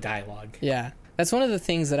little bit of dialogue. Yeah. That's one of the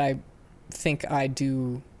things that I think I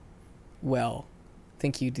do well.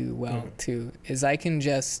 Think you do well too. Is I can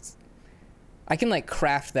like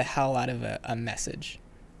craft the hell out of a message.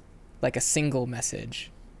 Like a single message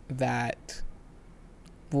that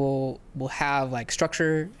will have like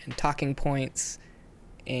structure and talking points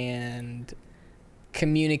and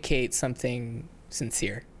communicate something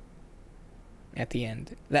sincere at the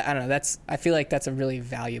end. That, I don't know, I feel like that's a really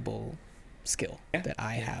valuable skill that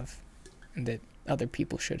I have and that other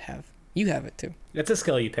people should have. You have it too. It's a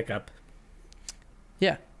skill you pick up.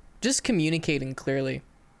 Yeah. Just communicating clearly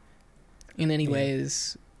in any way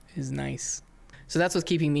is nice. So that's what's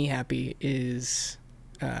keeping me happy is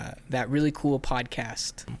that really cool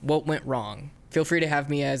podcast, What Went Wrong. Feel free to have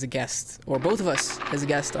me as a guest, or both of us as a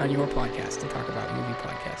guest on your podcast and talk about movie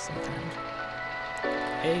podcasts sometimes.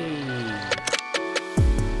 Hey.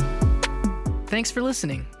 Thanks for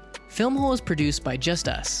listening. Filmhole is produced by just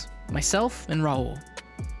us, myself and Raul.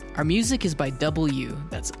 Our music is by Double U,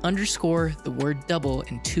 that's underscore the word double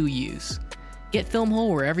and 2 U's. Get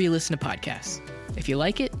Filmhole wherever you listen to podcasts. If you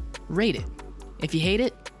like it, rate it. If you hate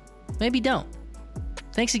it, maybe don't.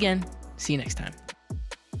 Thanks again. See you next time.